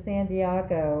Camino de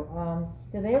Santiago.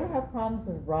 Do they ever have problems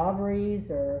with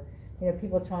robberies or,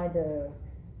 people trying to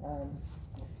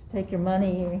take your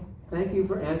money? Thank you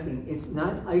for asking. It's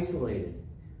not isolated.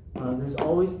 There's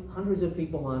always hundreds of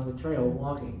people on the trail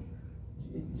walking,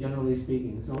 generally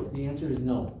speaking. So the answer is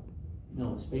no.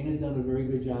 No, Spain has done a very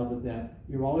good job with that.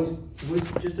 You're always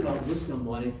just about with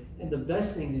somebody, and the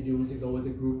best thing to do is to go with a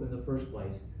group in the first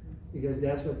place, because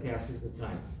that's what passes the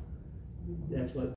time. That's what